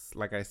chicks,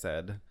 like I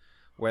said,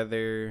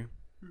 whether...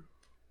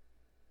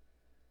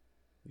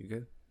 You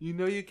good? You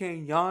know you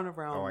can't yawn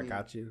around me. Oh, I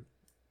got you.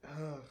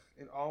 Ugh,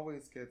 it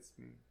always gets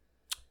me.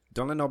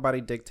 Don't let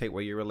nobody dictate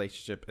what your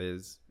relationship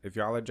is. If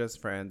y'all are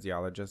just friends,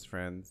 y'all are just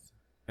friends.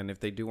 And if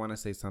they do want to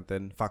say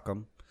something, fuck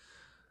them.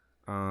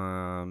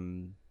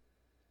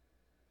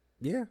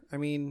 Yeah, I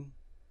mean...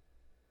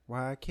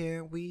 Why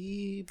can't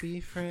we be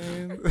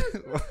friends?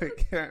 Why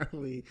can't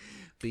we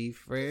be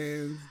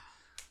friends?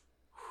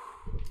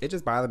 It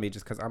just bothered me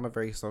just because I'm a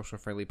very social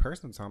friendly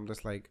person. So I'm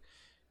just like,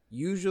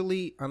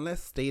 usually,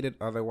 unless stated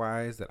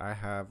otherwise, that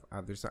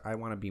I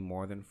want to be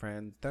more than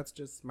friends. That's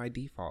just my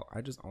default.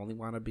 I just only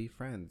want to be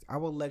friends. I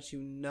will let you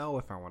know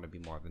if I want to be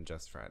more than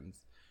just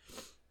friends.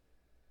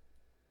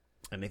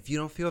 And if you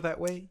don't feel that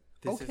way,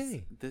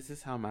 okay. This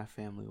is how my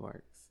family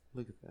works.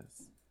 Look at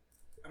this.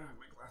 I don't have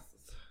my glasses.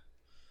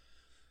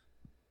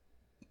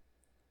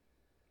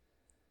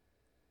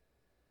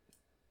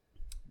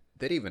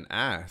 Didn't even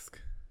ask.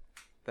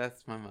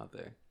 That's my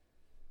mother.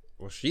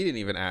 Well, she didn't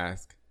even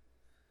ask.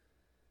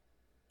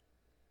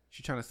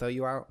 She trying to sell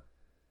you out?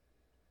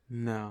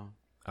 No.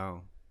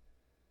 Oh.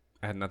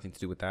 I had nothing to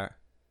do with that?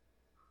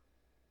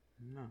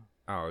 No.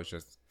 Oh, it's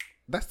just...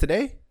 That's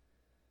today?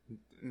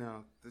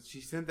 No,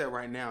 she sent that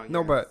right now.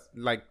 No, yes. but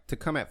like to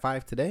come at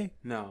 5 today?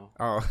 No.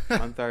 Oh.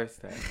 On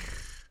Thursday.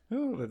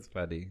 Oh, that's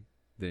funny.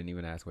 Didn't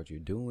even ask what you're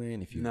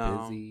doing, if you're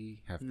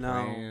busy, have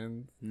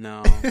plans.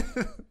 No.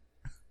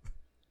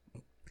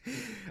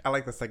 I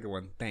like the second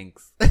one.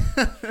 Thanks.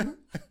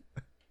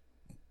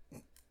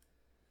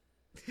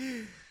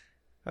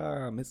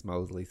 Miss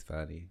Mosley's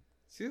funny.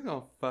 She's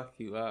gonna fuck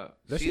you up.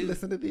 Does she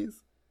listen to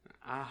these?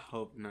 I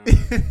hope not.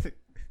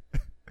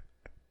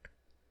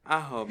 I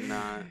hope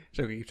not.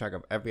 She'll keep track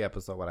of every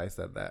episode when I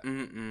said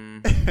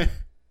that.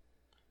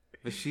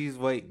 But she's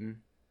waiting.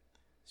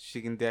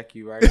 She can deck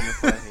you right in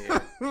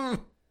the forehead.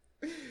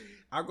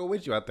 I'll go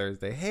with you on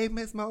Thursday. Hey,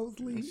 Miss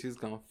Mosley. And she's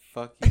gonna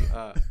fuck you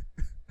up.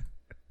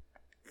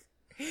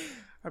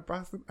 I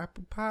brought some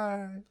apple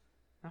pie.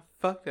 I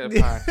fuck that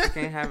pie. She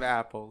can't have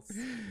apples.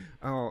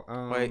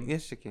 Oh, wait,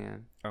 yes she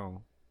can.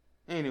 Oh.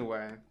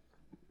 Anyway.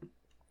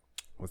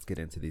 Let's get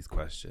into these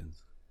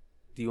questions.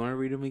 Do you want to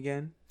read them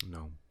again?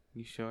 No.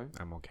 You sure?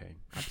 I'm okay.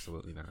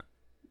 Absolutely not.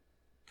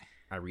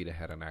 I read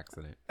ahead on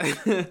accident.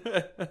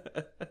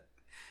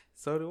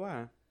 So do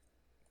I.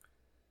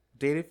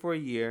 Dated for a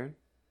year,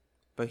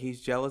 but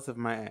he's jealous of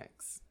my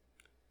ex.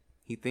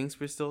 He thinks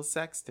we're still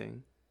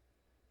sexting.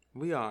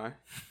 We are.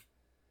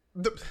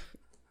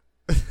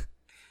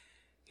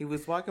 He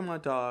was walking my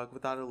dog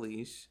without a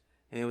leash,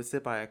 and it was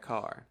hit by a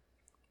car.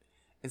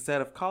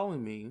 Instead of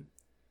calling me,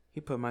 he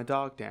put my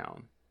dog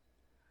down.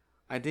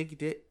 I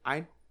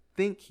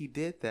think he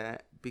did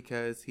that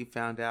because he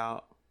found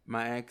out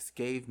my ex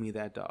gave me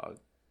that dog.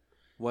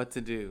 What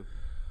to do?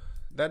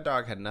 That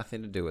dog had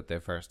nothing to do with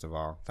it, first of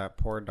all. That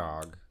poor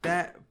dog.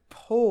 That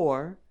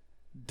poor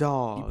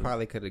dog. You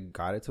probably could have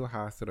got it to a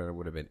hospital and it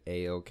would have been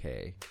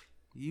A-okay.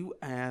 You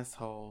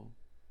asshole.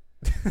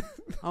 I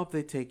hope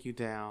they take you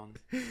down.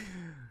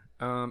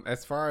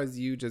 As far as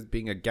you just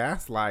being a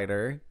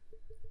gaslighter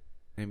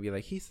and be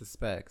like, he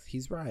suspects,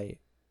 he's right.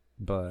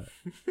 But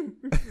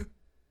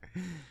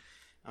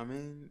I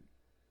mean,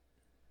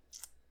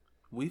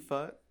 we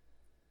fuck.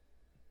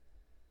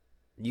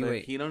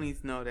 He don't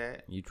need to know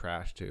that. You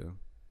trash too.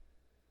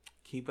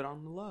 Keep it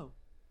on the low.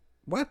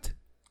 What?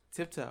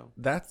 Tiptoe.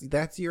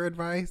 That's your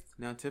advice?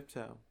 No,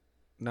 tiptoe.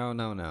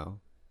 No.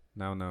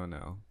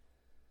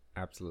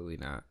 Absolutely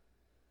not.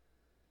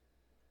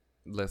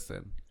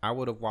 Listen, I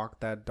would have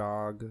walked that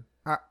dog.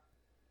 No,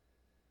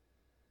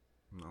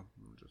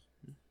 just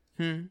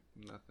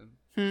nothing.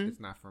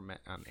 It's not for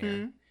on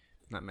air.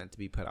 It's not meant to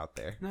be put out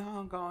there.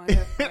 No, go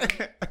ahead,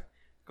 friend.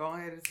 Go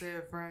ahead and say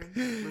it,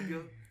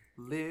 friend.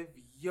 Live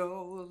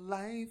your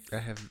life. I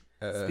have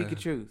speak the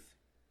truth.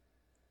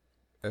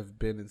 I've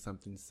been in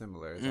something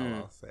similar, is all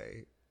I'll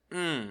say.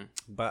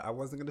 But I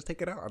wasn't gonna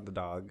take it out on the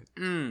dog.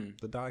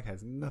 The dog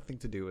has nothing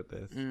to do with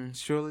this.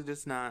 Surely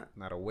just not.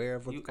 Not aware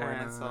of what's going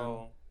asshole.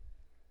 on.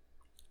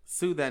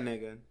 Sue that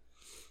nigga.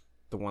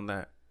 The one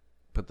that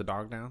put the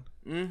dog down?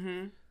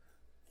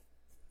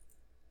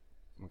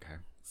 Okay.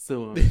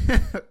 Sue him.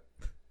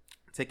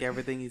 Take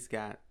everything he's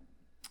got.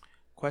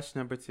 Question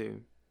number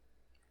 2.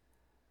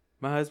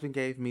 My husband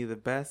gave me the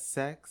best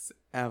sex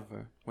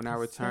ever when I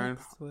returned.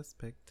 Sex was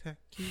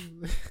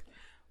spectacular.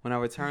 When I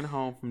returned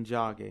home from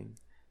jogging,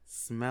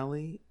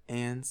 smelly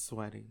and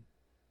sweaty.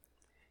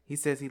 He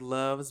says he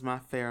loves my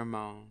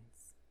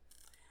pheromones.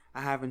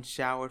 I haven't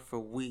showered for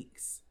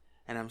weeks,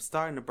 and I'm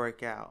starting to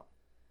break out.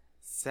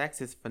 Sex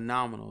is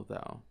phenomenal,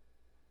 though.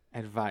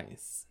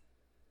 Advice.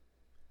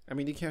 I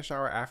mean, you can't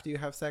shower after you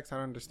have sex? I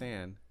don't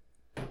understand.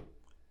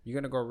 You're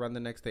going to go run the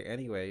next day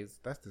anyways.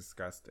 That's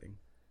disgusting.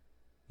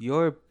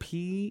 Your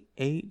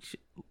pH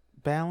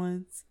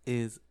balance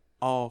is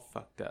all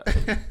fucked up.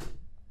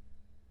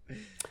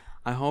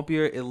 I hope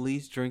you're at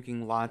least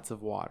drinking lots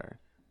of water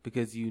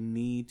because you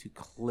need to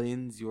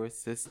cleanse your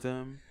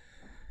system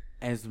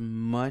as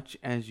much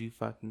as you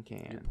fucking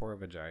can. Your poor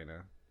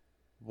vagina.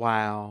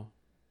 Wow.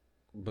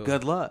 Boom.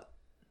 Good luck.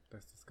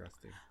 That's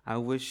disgusting. I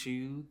wish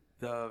you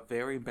the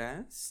very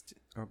best.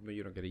 I hope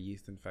you don't get a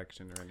yeast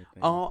infection or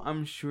anything. Oh,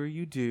 I'm sure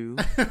you do.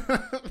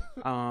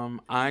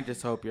 I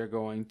just hope you're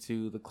going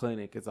to the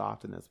clinic as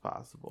often as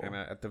possible. And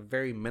at the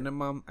very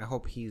minimum, I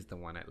hope he's the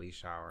one at least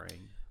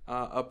showering.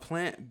 A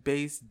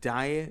plant-based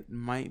diet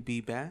might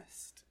be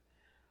best.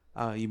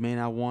 You may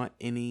not want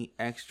any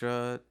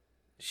extra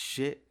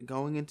shit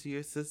going into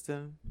your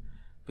system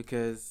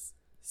because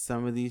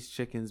some of these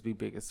chickens be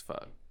big as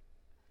fuck.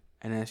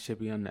 And that should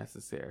be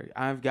unnecessary.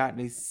 I've gotten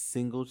a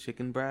single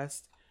chicken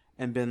breast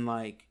and been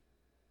like,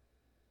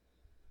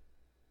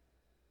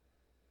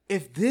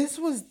 if this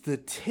was the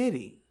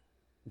titty,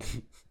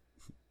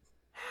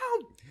 how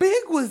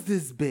big was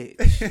this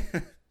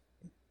bitch?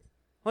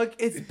 Like,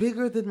 it's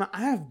bigger than I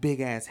have big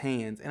ass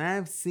hands, and I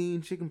have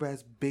seen chicken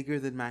breasts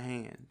bigger than my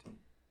hand.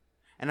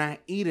 And I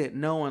eat it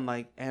knowing,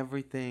 like,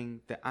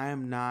 everything that I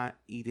am not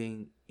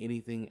eating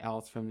anything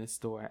else from this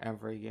store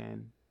ever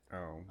again.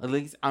 Oh. At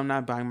least I'm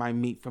not buying my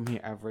meat from here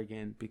ever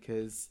again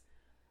because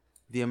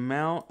the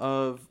amount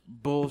of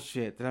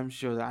bullshit that I'm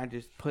sure that I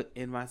just put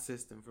in my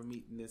system from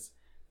eating this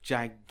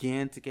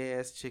gigantic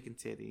ass chicken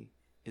titty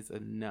is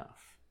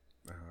enough.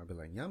 I'll be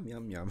like, yum,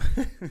 yum, yum.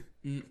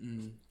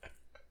 Mm-mm.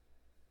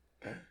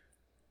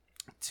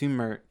 To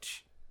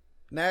merch.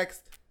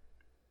 Next.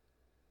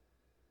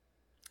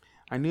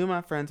 I knew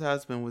my friend's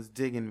husband was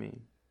digging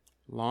me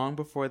long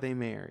before they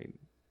married.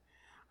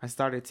 I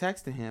started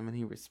texting him and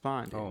he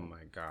responded. Oh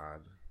my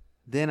God.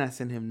 Then I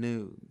sent him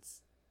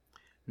nudes.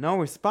 No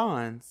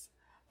response,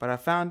 but I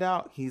found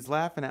out he's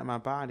laughing at my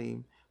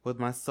body with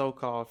my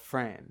so-called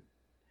friend.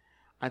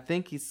 I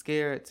think he's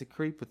scared to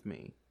creep with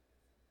me.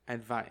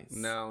 Advice.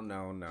 No.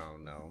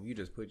 You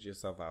just put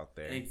yourself out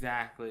there.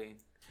 Exactly.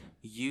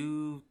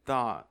 You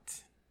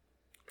thought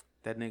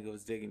that nigga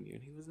was digging you,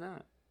 and he was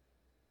not.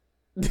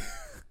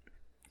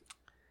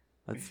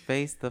 Let's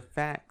face the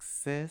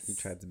facts, sis. He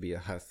tried to be a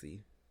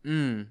hussy.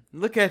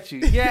 Look at you.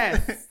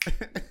 Yes.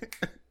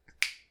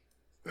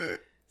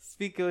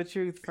 Speak your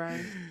truth,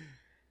 friend.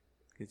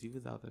 Because you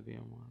was out there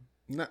being one.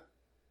 No,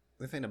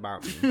 this ain't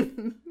about me.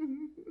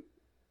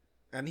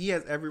 And he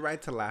has every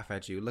right to laugh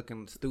at you,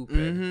 looking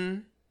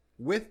stupid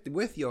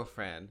with your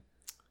friend.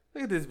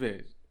 Look at this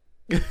bitch.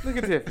 Look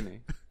at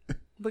Tiffany.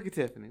 Look at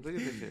Tiffany. Look at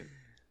this shit.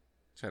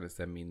 Trying to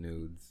send me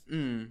nudes.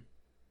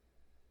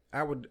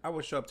 I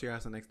would show up to your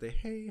house the next day.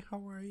 Hey,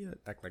 how are you?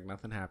 Act like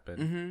nothing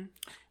happened.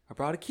 I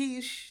brought a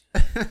quiche.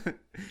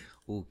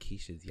 Ooh,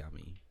 quiche is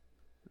yummy.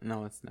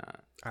 No, it's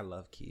not. I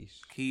love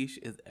quiche. Quiche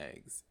is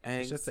eggs.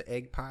 It's just an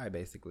egg pie,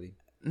 basically.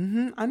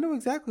 I know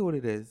exactly what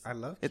it is. I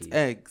love quiche. It's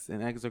eggs,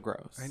 and eggs are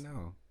gross. I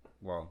know.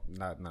 Well,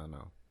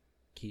 no.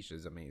 Quiche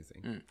is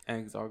amazing.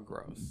 Eggs are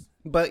gross.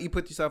 But you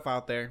put yourself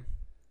out there.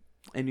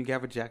 And you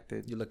got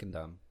rejected. You're looking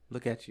dumb.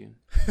 Look at you.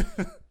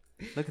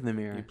 Look in the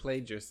mirror. You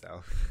played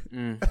yourself.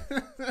 And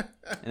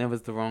it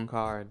was the wrong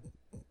card.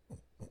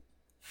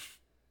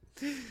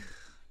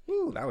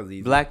 Ooh, that was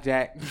easy.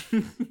 Blackjack.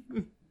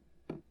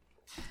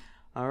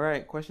 All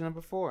right, question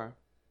number 4.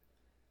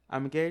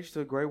 I'm engaged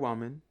to a gray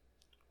woman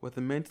with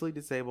a mentally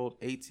disabled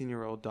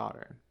 18-year-old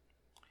daughter.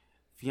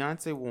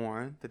 Fiance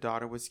warned the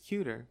daughter was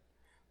cuter,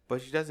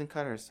 but she doesn't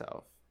cut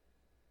herself.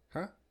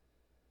 Huh?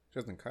 She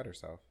doesn't cut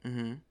herself.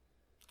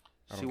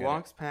 She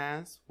walks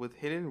past with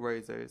hidden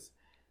razors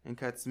and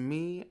cuts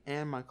me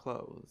and my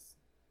clothes.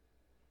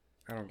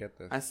 I don't get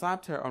this. I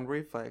slapped her on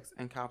reflex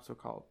and cops were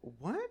called.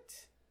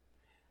 What?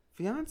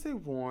 Fiance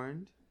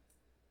warned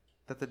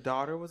that the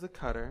daughter was a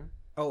cutter.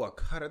 Oh, a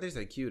cutter. There's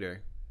a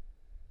cuter.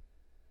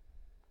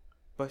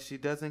 But she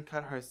doesn't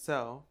cut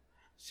herself.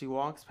 She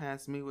walks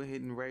past me with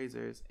hidden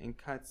razors and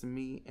cuts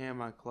me and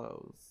my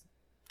clothes.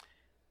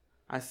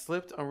 I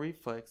slipped on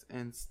reflex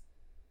and...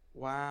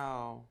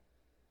 Wow.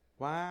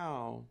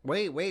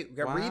 Wait.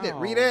 Wow.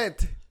 Read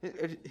it.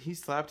 He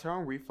slapped her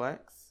on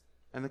reflex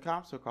and the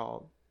cops were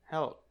called.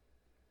 Help.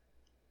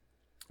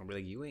 I'm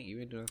like, you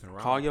ain't doing nothing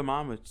wrong. Call your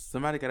mama.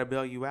 Somebody got to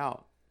bail you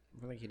out. I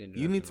feel like he didn't do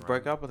You need to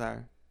break up with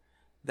her.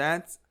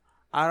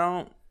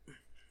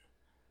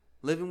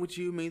 Living with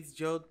you means,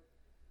 Joe,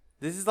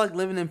 this is like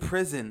living in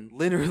prison,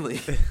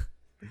 literally.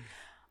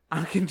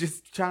 I can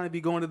just trying to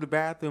be going to the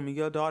bathroom and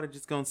your daughter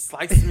just gonna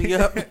slice me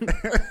up.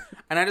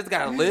 And I just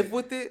gotta live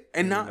with it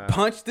and not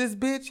punch this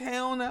bitch?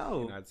 Hell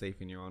no. You're not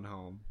safe in your own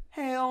home.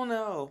 Hell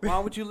no. Why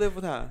would you live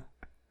with her?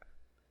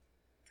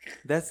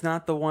 That's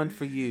not the one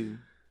for you.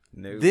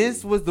 No.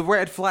 This was the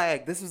red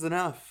flag. This was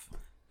enough.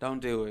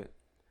 Don't do it.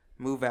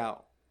 Move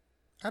out.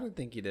 I don't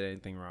think he did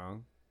anything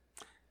wrong.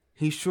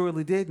 He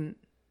surely didn't.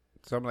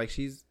 So I'm like,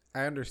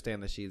 I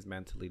understand that she's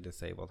mentally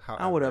disabled.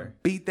 However, I would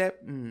have beat that.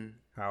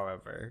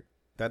 However,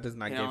 that does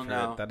not give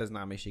her. That does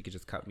not mean she could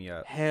just cut me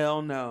up.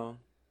 Hell no.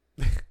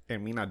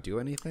 And me not do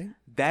anything?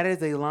 That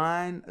is a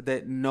line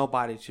that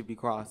nobody should be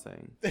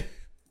crossing.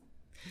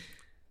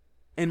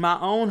 In my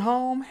own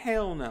home,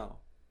 hell no.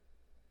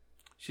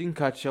 She can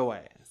cut your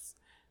ass.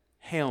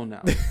 Hell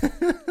no.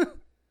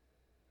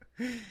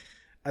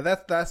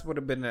 That's would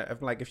have been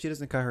if she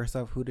doesn't cut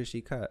herself, who does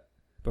she cut?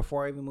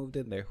 Before I even moved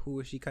in there, who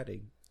is she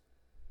cutting?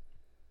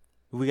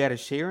 We got to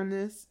share in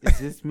this? Is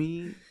this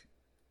me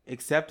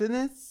accepting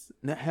this?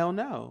 No, hell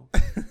no.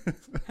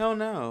 Hell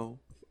no.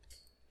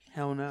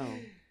 Hell no.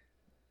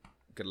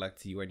 Good luck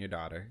to you and your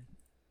daughter.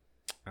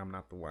 I'm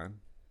not the one.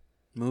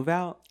 Move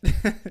out.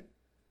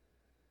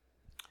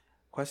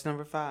 Question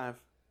number 5.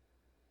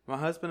 My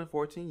husband of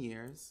 14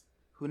 years,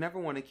 who never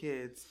wanted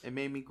kids and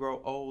made me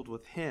grow old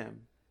with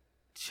him,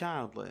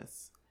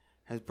 childless,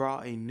 has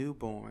brought a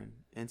newborn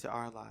into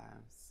our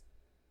lives.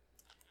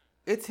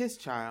 It's his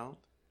child.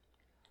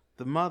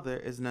 The mother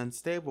is an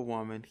unstable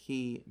woman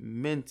he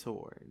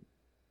mentored.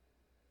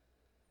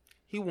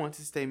 He wants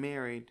to stay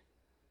married,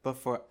 but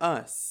for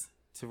us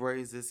to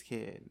raise this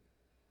kid.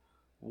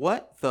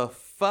 What the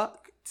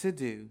fuck to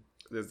do?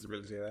 Does it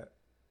really say that?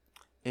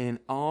 In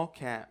all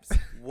caps.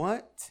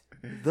 What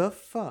the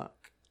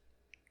fuck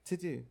to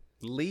do?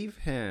 Leave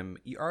him.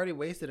 You already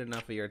wasted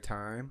enough of your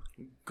time.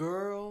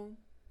 Girl.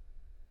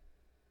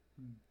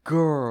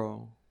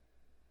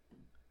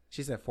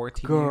 She said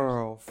 14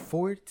 Girl,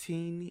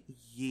 14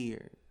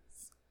 years.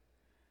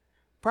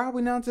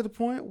 Probably now to the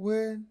point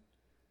where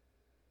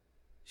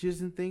she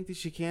doesn't think that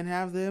she can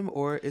have them,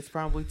 or it's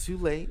probably too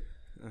late.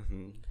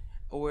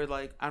 or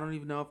like I don't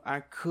even know if I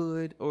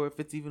could, or if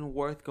it's even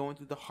worth going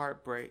through the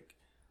heartbreak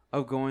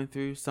of going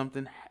through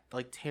something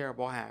like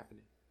terrible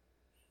happening.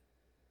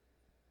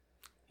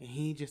 And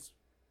he just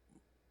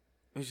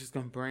was just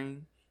gonna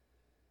bring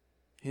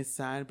his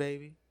side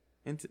baby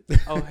into.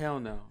 Oh hell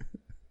no!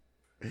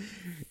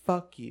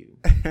 Fuck you.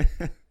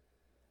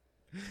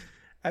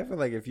 I feel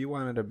like if you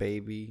wanted a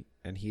baby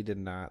and he did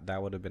not,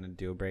 that would have been a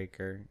deal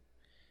breaker.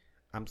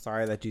 I'm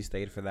sorry that you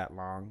stayed for that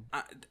long.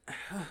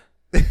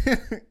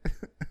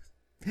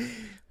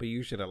 But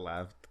you should have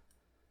left.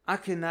 I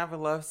can never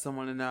love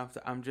someone enough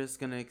that I'm just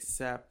going to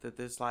accept that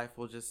this life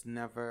will just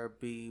never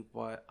be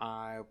what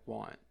I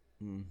want.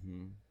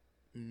 Mm-hmm.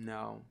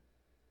 No.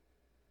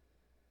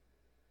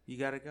 You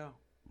got to go.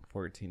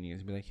 14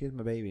 years. Be like, here's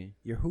my baby.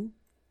 You're who?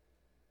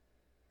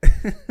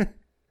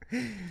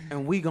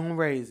 And we going to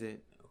raise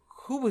it.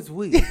 Who is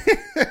we?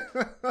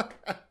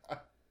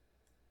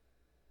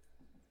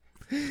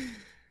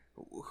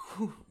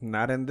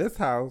 Not in this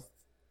house.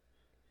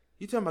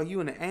 You talking about you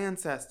and the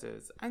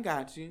ancestors. I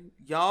got you.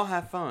 Y'all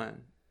have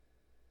fun.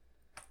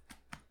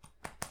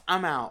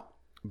 I'm out.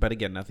 But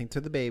again, nothing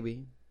to the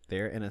baby.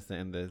 They're innocent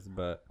in this,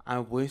 but... I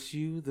wish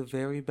you the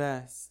very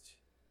best.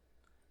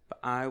 But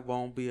I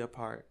won't be a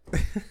part.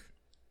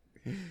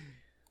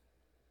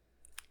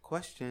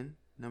 Question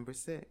number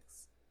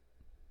 6.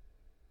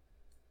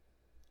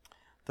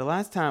 The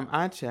last time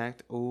I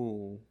checked...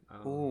 Ooh,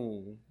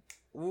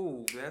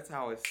 that's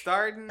how it's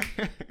starting.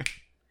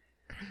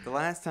 The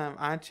last time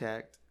I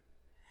checked,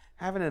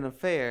 having an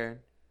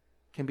affair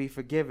can be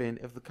forgiven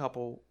if the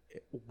couple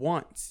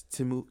wants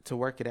to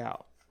work it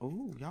out.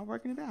 Ooh, y'all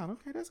working it out.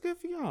 Okay, that's good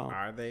for y'all.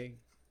 Are they?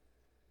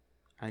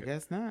 I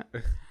guess not.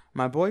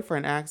 My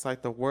boyfriend acts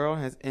like the world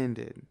has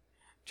ended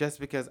just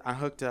because I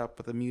hooked up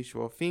with a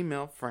mutual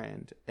female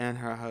friend and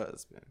her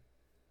husband.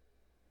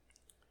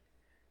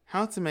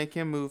 How to make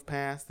him move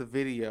past the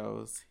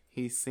videos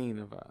he's seen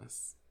of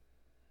us.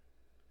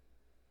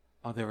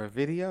 Oh, there are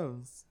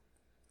videos.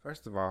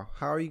 First of all,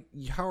 how are you?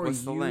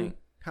 What's the link?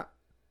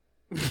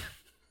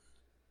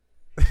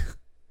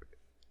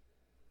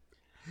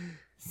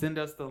 Send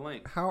us the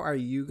link. How are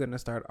you gonna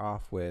start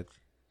off with?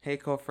 Hey,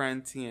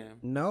 co-friend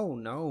TM. No.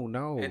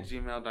 At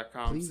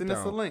gmail.com. Please Send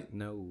us a link.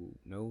 No.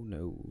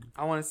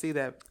 I want to see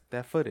that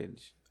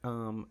footage.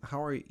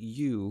 How are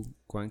you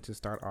going to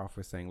start off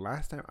with saying?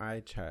 Last time I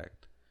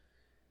checked,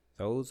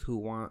 those who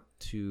want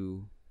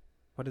to,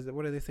 what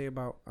do they say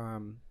about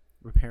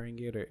repairing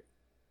it or?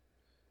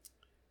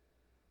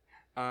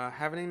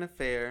 Having an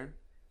affair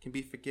can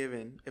be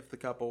forgiven if the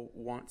couple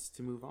wants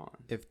to move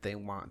on. If they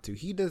want to.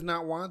 He does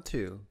not want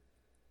to.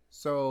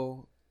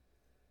 So,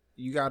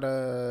 you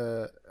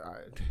gotta...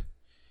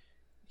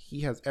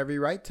 he has every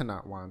right to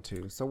not want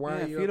to. So why are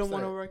you if you upset? don't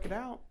want to work it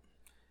out?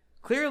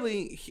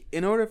 Clearly,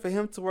 in order for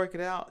him to work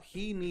it out,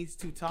 he needs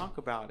to talk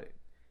about it.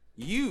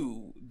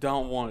 You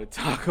don't want to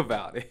talk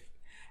about it.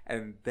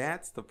 And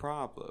that's the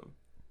problem.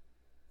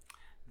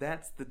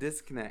 That's the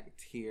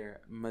disconnect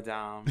here,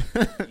 madame.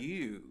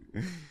 You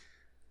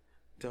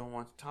don't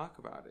want to talk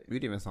about it. You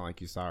didn't even sound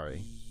like you're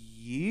sorry.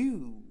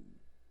 You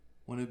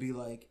want to be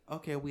like,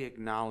 okay, we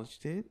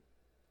acknowledged it.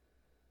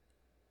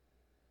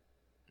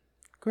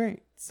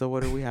 Great. So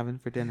what are we having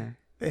for dinner?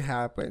 It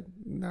happened.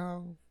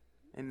 No.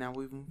 And now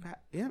we've moved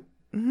back. Yep.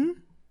 Mm-hmm.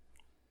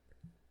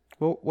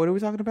 Well, what are we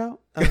talking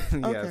about? Yeah,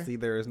 okay. See,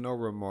 there is no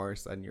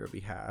remorse on your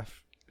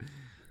behalf.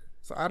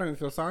 So I don't even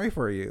feel sorry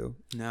for you.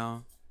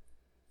 No.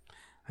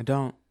 I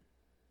don't.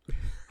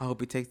 I hope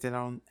he takes it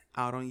out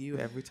on you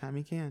every time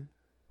he can.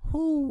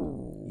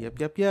 Whoo.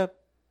 Yep.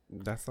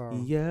 That's all.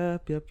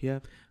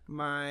 Yep.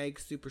 Mike,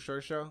 super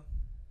short show.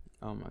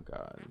 Oh my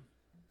God.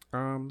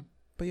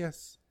 But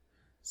yes.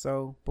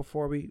 So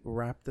before we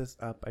wrap this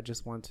up, I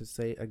just want to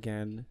say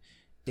again,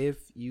 if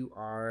you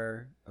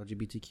are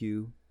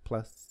LGBTQ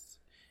plus,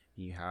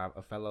 you have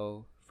a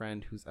fellow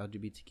friend who's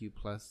LGBTQ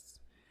plus,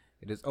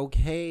 it is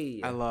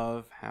okay. I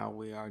love how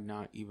we are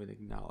not even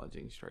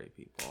acknowledging straight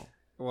people.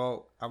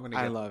 Well,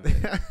 I love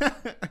it.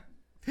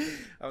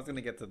 I was gonna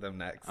get to them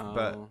next,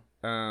 but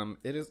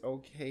it is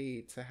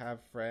okay to have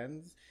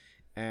friends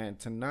and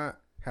to not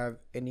have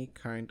any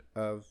kind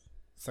of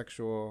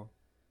sexual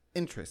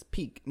interest,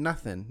 peak,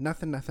 nothing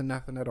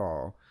at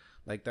all.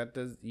 Like that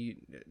does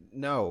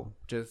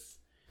just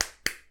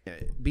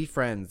be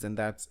friends and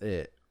that's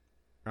it.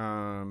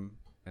 And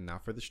now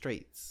for the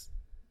straights.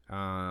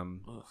 I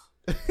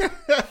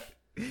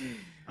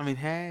mean,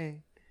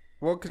 hey.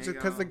 Well,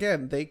 because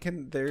again,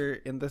 they're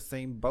in the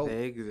same boat.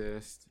 They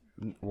exist.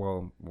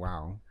 Well,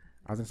 wow.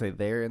 I was gonna say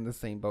they're in the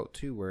same boat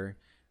too, where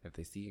if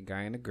they see a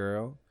guy and a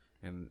girl,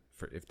 and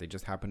if they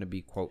just happen to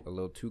be quote a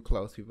little too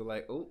close, people are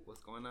like, oh,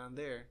 what's going on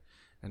there?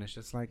 And it's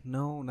just like,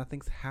 no,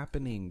 nothing's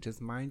happening. Just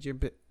mind your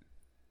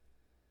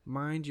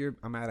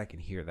I'm mad I can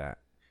hear that.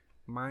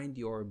 Mind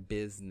your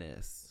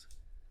business.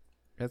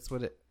 That's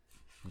what it.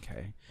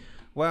 Okay.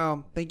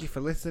 Well, thank you for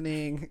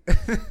listening.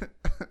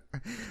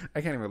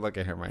 I can't even look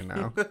at him right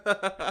now.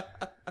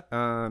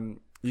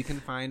 You can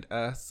find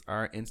us,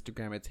 our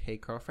Instagram, it's Hey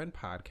Girlfriend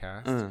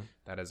Podcast.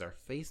 That is our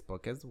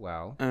Facebook as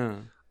well.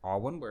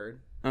 All one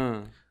word.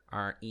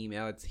 Our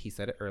email, he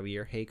said it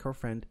earlier, hey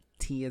girlfriend,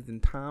 T as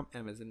in Tom,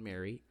 M as in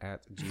Mary,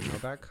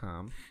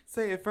 @gmail.com.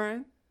 Say it,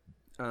 friend.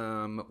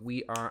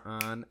 We are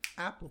on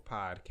Apple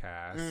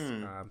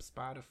Podcasts,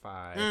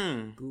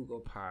 Spotify,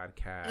 Google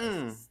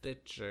Podcasts,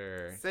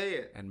 Stitcher. Say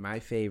it. And my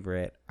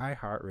favorite,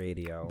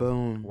 iHeartRadio.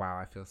 Boom. Wow,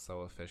 I feel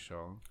so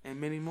official.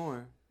 And many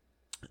more.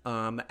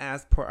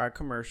 As per our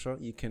commercial,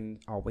 you can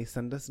always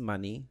send us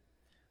money.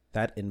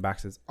 That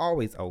inbox is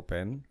always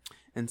open.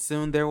 And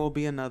soon there will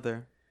be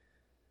another.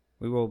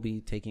 We will be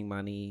taking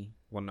money.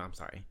 Well, no, I'm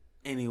sorry.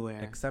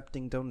 Anywhere.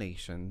 Accepting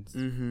donations.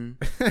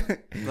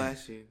 Mm-hmm.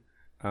 Bless you.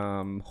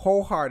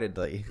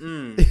 Wholeheartedly.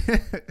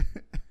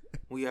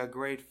 We are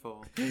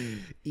grateful.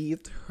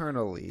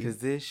 Eternally. Because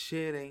this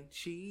shit ain't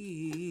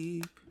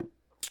cheap.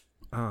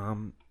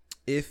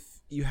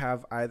 If you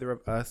have either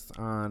of us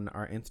on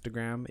our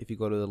Instagram, if you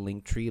go to the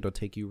link tree, it'll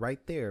take you right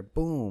there.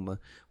 Boom.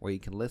 Where you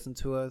can listen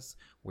to us,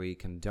 where you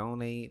can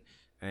donate.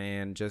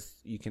 And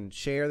just, you can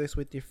share this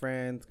with your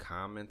friends,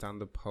 comment on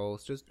the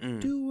post, just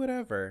do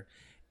whatever.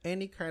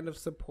 Any kind of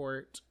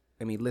support.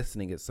 I mean,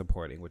 listening is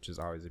supporting, which is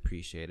always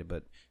appreciated,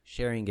 but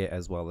sharing it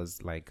as well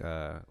as like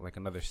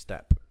another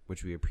step,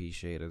 which we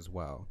appreciate as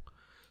well.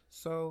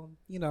 So,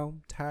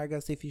 tag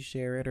us if you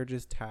share it, or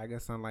just tag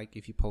us on, like,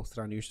 if you post it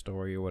on your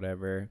story or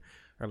whatever,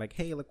 or like,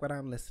 hey, look what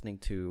I'm listening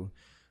to.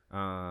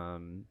 I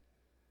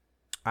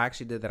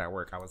actually did that at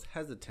work. I was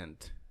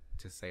hesitant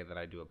to say that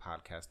I do a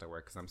podcast at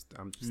work because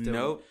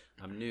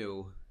I'm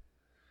new.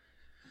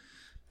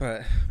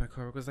 But my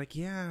coworker was like,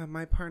 yeah,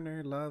 my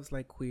partner loves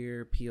like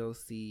queer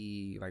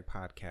POC like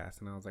podcasts.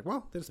 And I was like,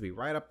 well, this will be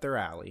right up their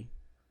alley.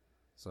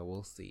 So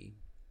we'll see.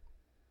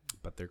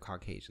 But they're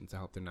Caucasians. I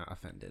hope they're not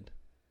offended.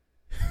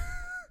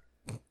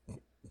 I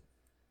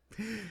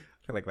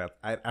feel like that.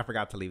 I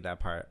forgot to leave that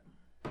part.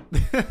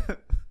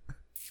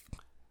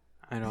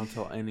 I don't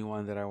tell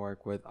anyone that I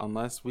work with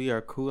unless we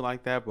are cool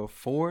like that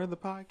before the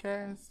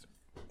podcast.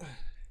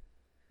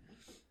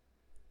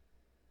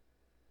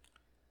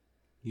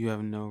 You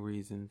have no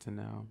reason to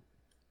know.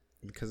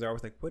 Because they're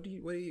always like, what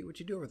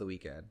you do over the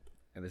weekend?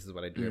 And this is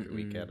what I do every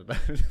weekend.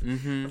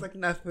 I was like,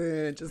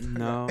 nothing. Just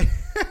no.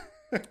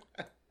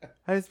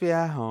 I just be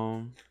at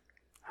home.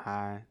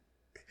 Hi.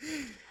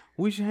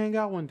 We should hang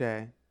out one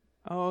day.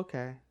 Oh,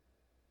 okay.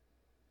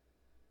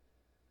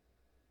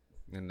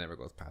 It never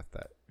goes past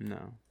that.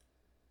 No.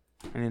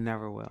 And it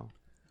never will.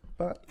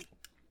 But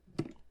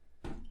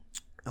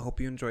I hope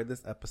you enjoyed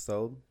this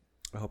episode.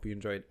 I hope you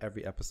enjoyed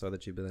every episode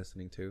that you've been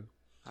listening to.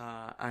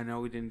 I know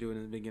we didn't do it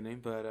in the beginning,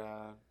 but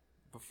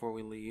before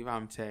we leave,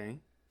 I'm Tay.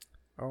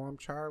 Oh, I'm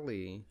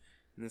Charlie.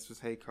 And this was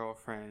Hey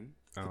Girlfriend,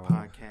 the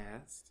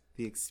podcast,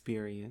 the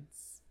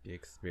experience. The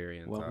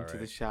experience. Welcome to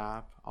the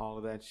shop, all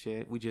of that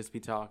shit. We just be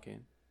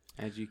talking,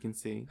 as you can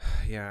see.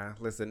 Yeah,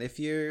 listen, if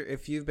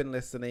you've been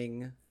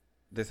listening,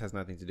 this has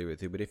nothing to do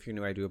with you, but if you're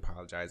new, I do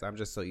apologize. I'm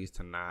just so used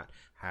to not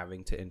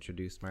having to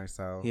introduce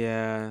myself.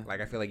 Yeah.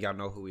 Like, I feel like y'all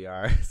know who we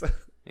are. So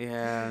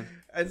yeah.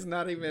 It's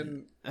not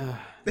even...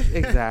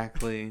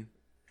 Exactly.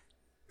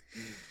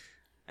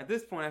 At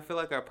this point, I feel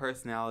like our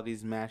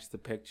personalities match the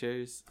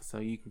pictures, so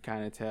you can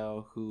kind of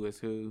tell who is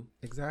who.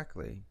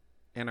 Exactly.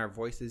 And our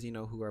voices, you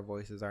know who our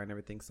voices are and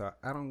everything, so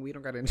we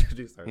don't got to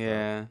introduce ourselves.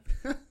 Yeah.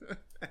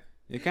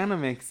 It kind of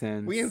makes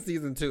sense. We in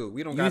season 2.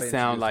 We don't got to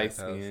introduce ourselves.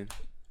 You sound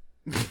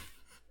light-skinned.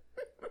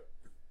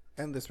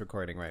 End this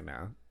recording right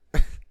now.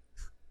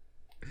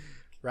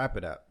 Wrap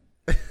it up.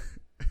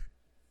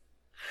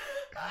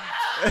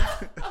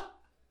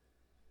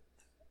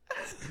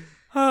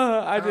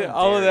 I did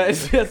all of that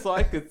shit so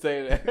I could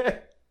say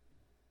that.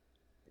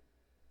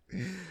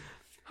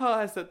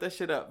 I set that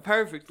shit up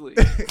perfectly.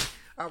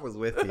 I was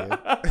with you.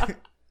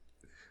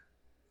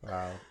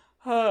 Wow.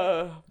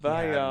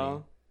 Bye,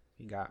 y'all.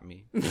 He got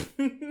me.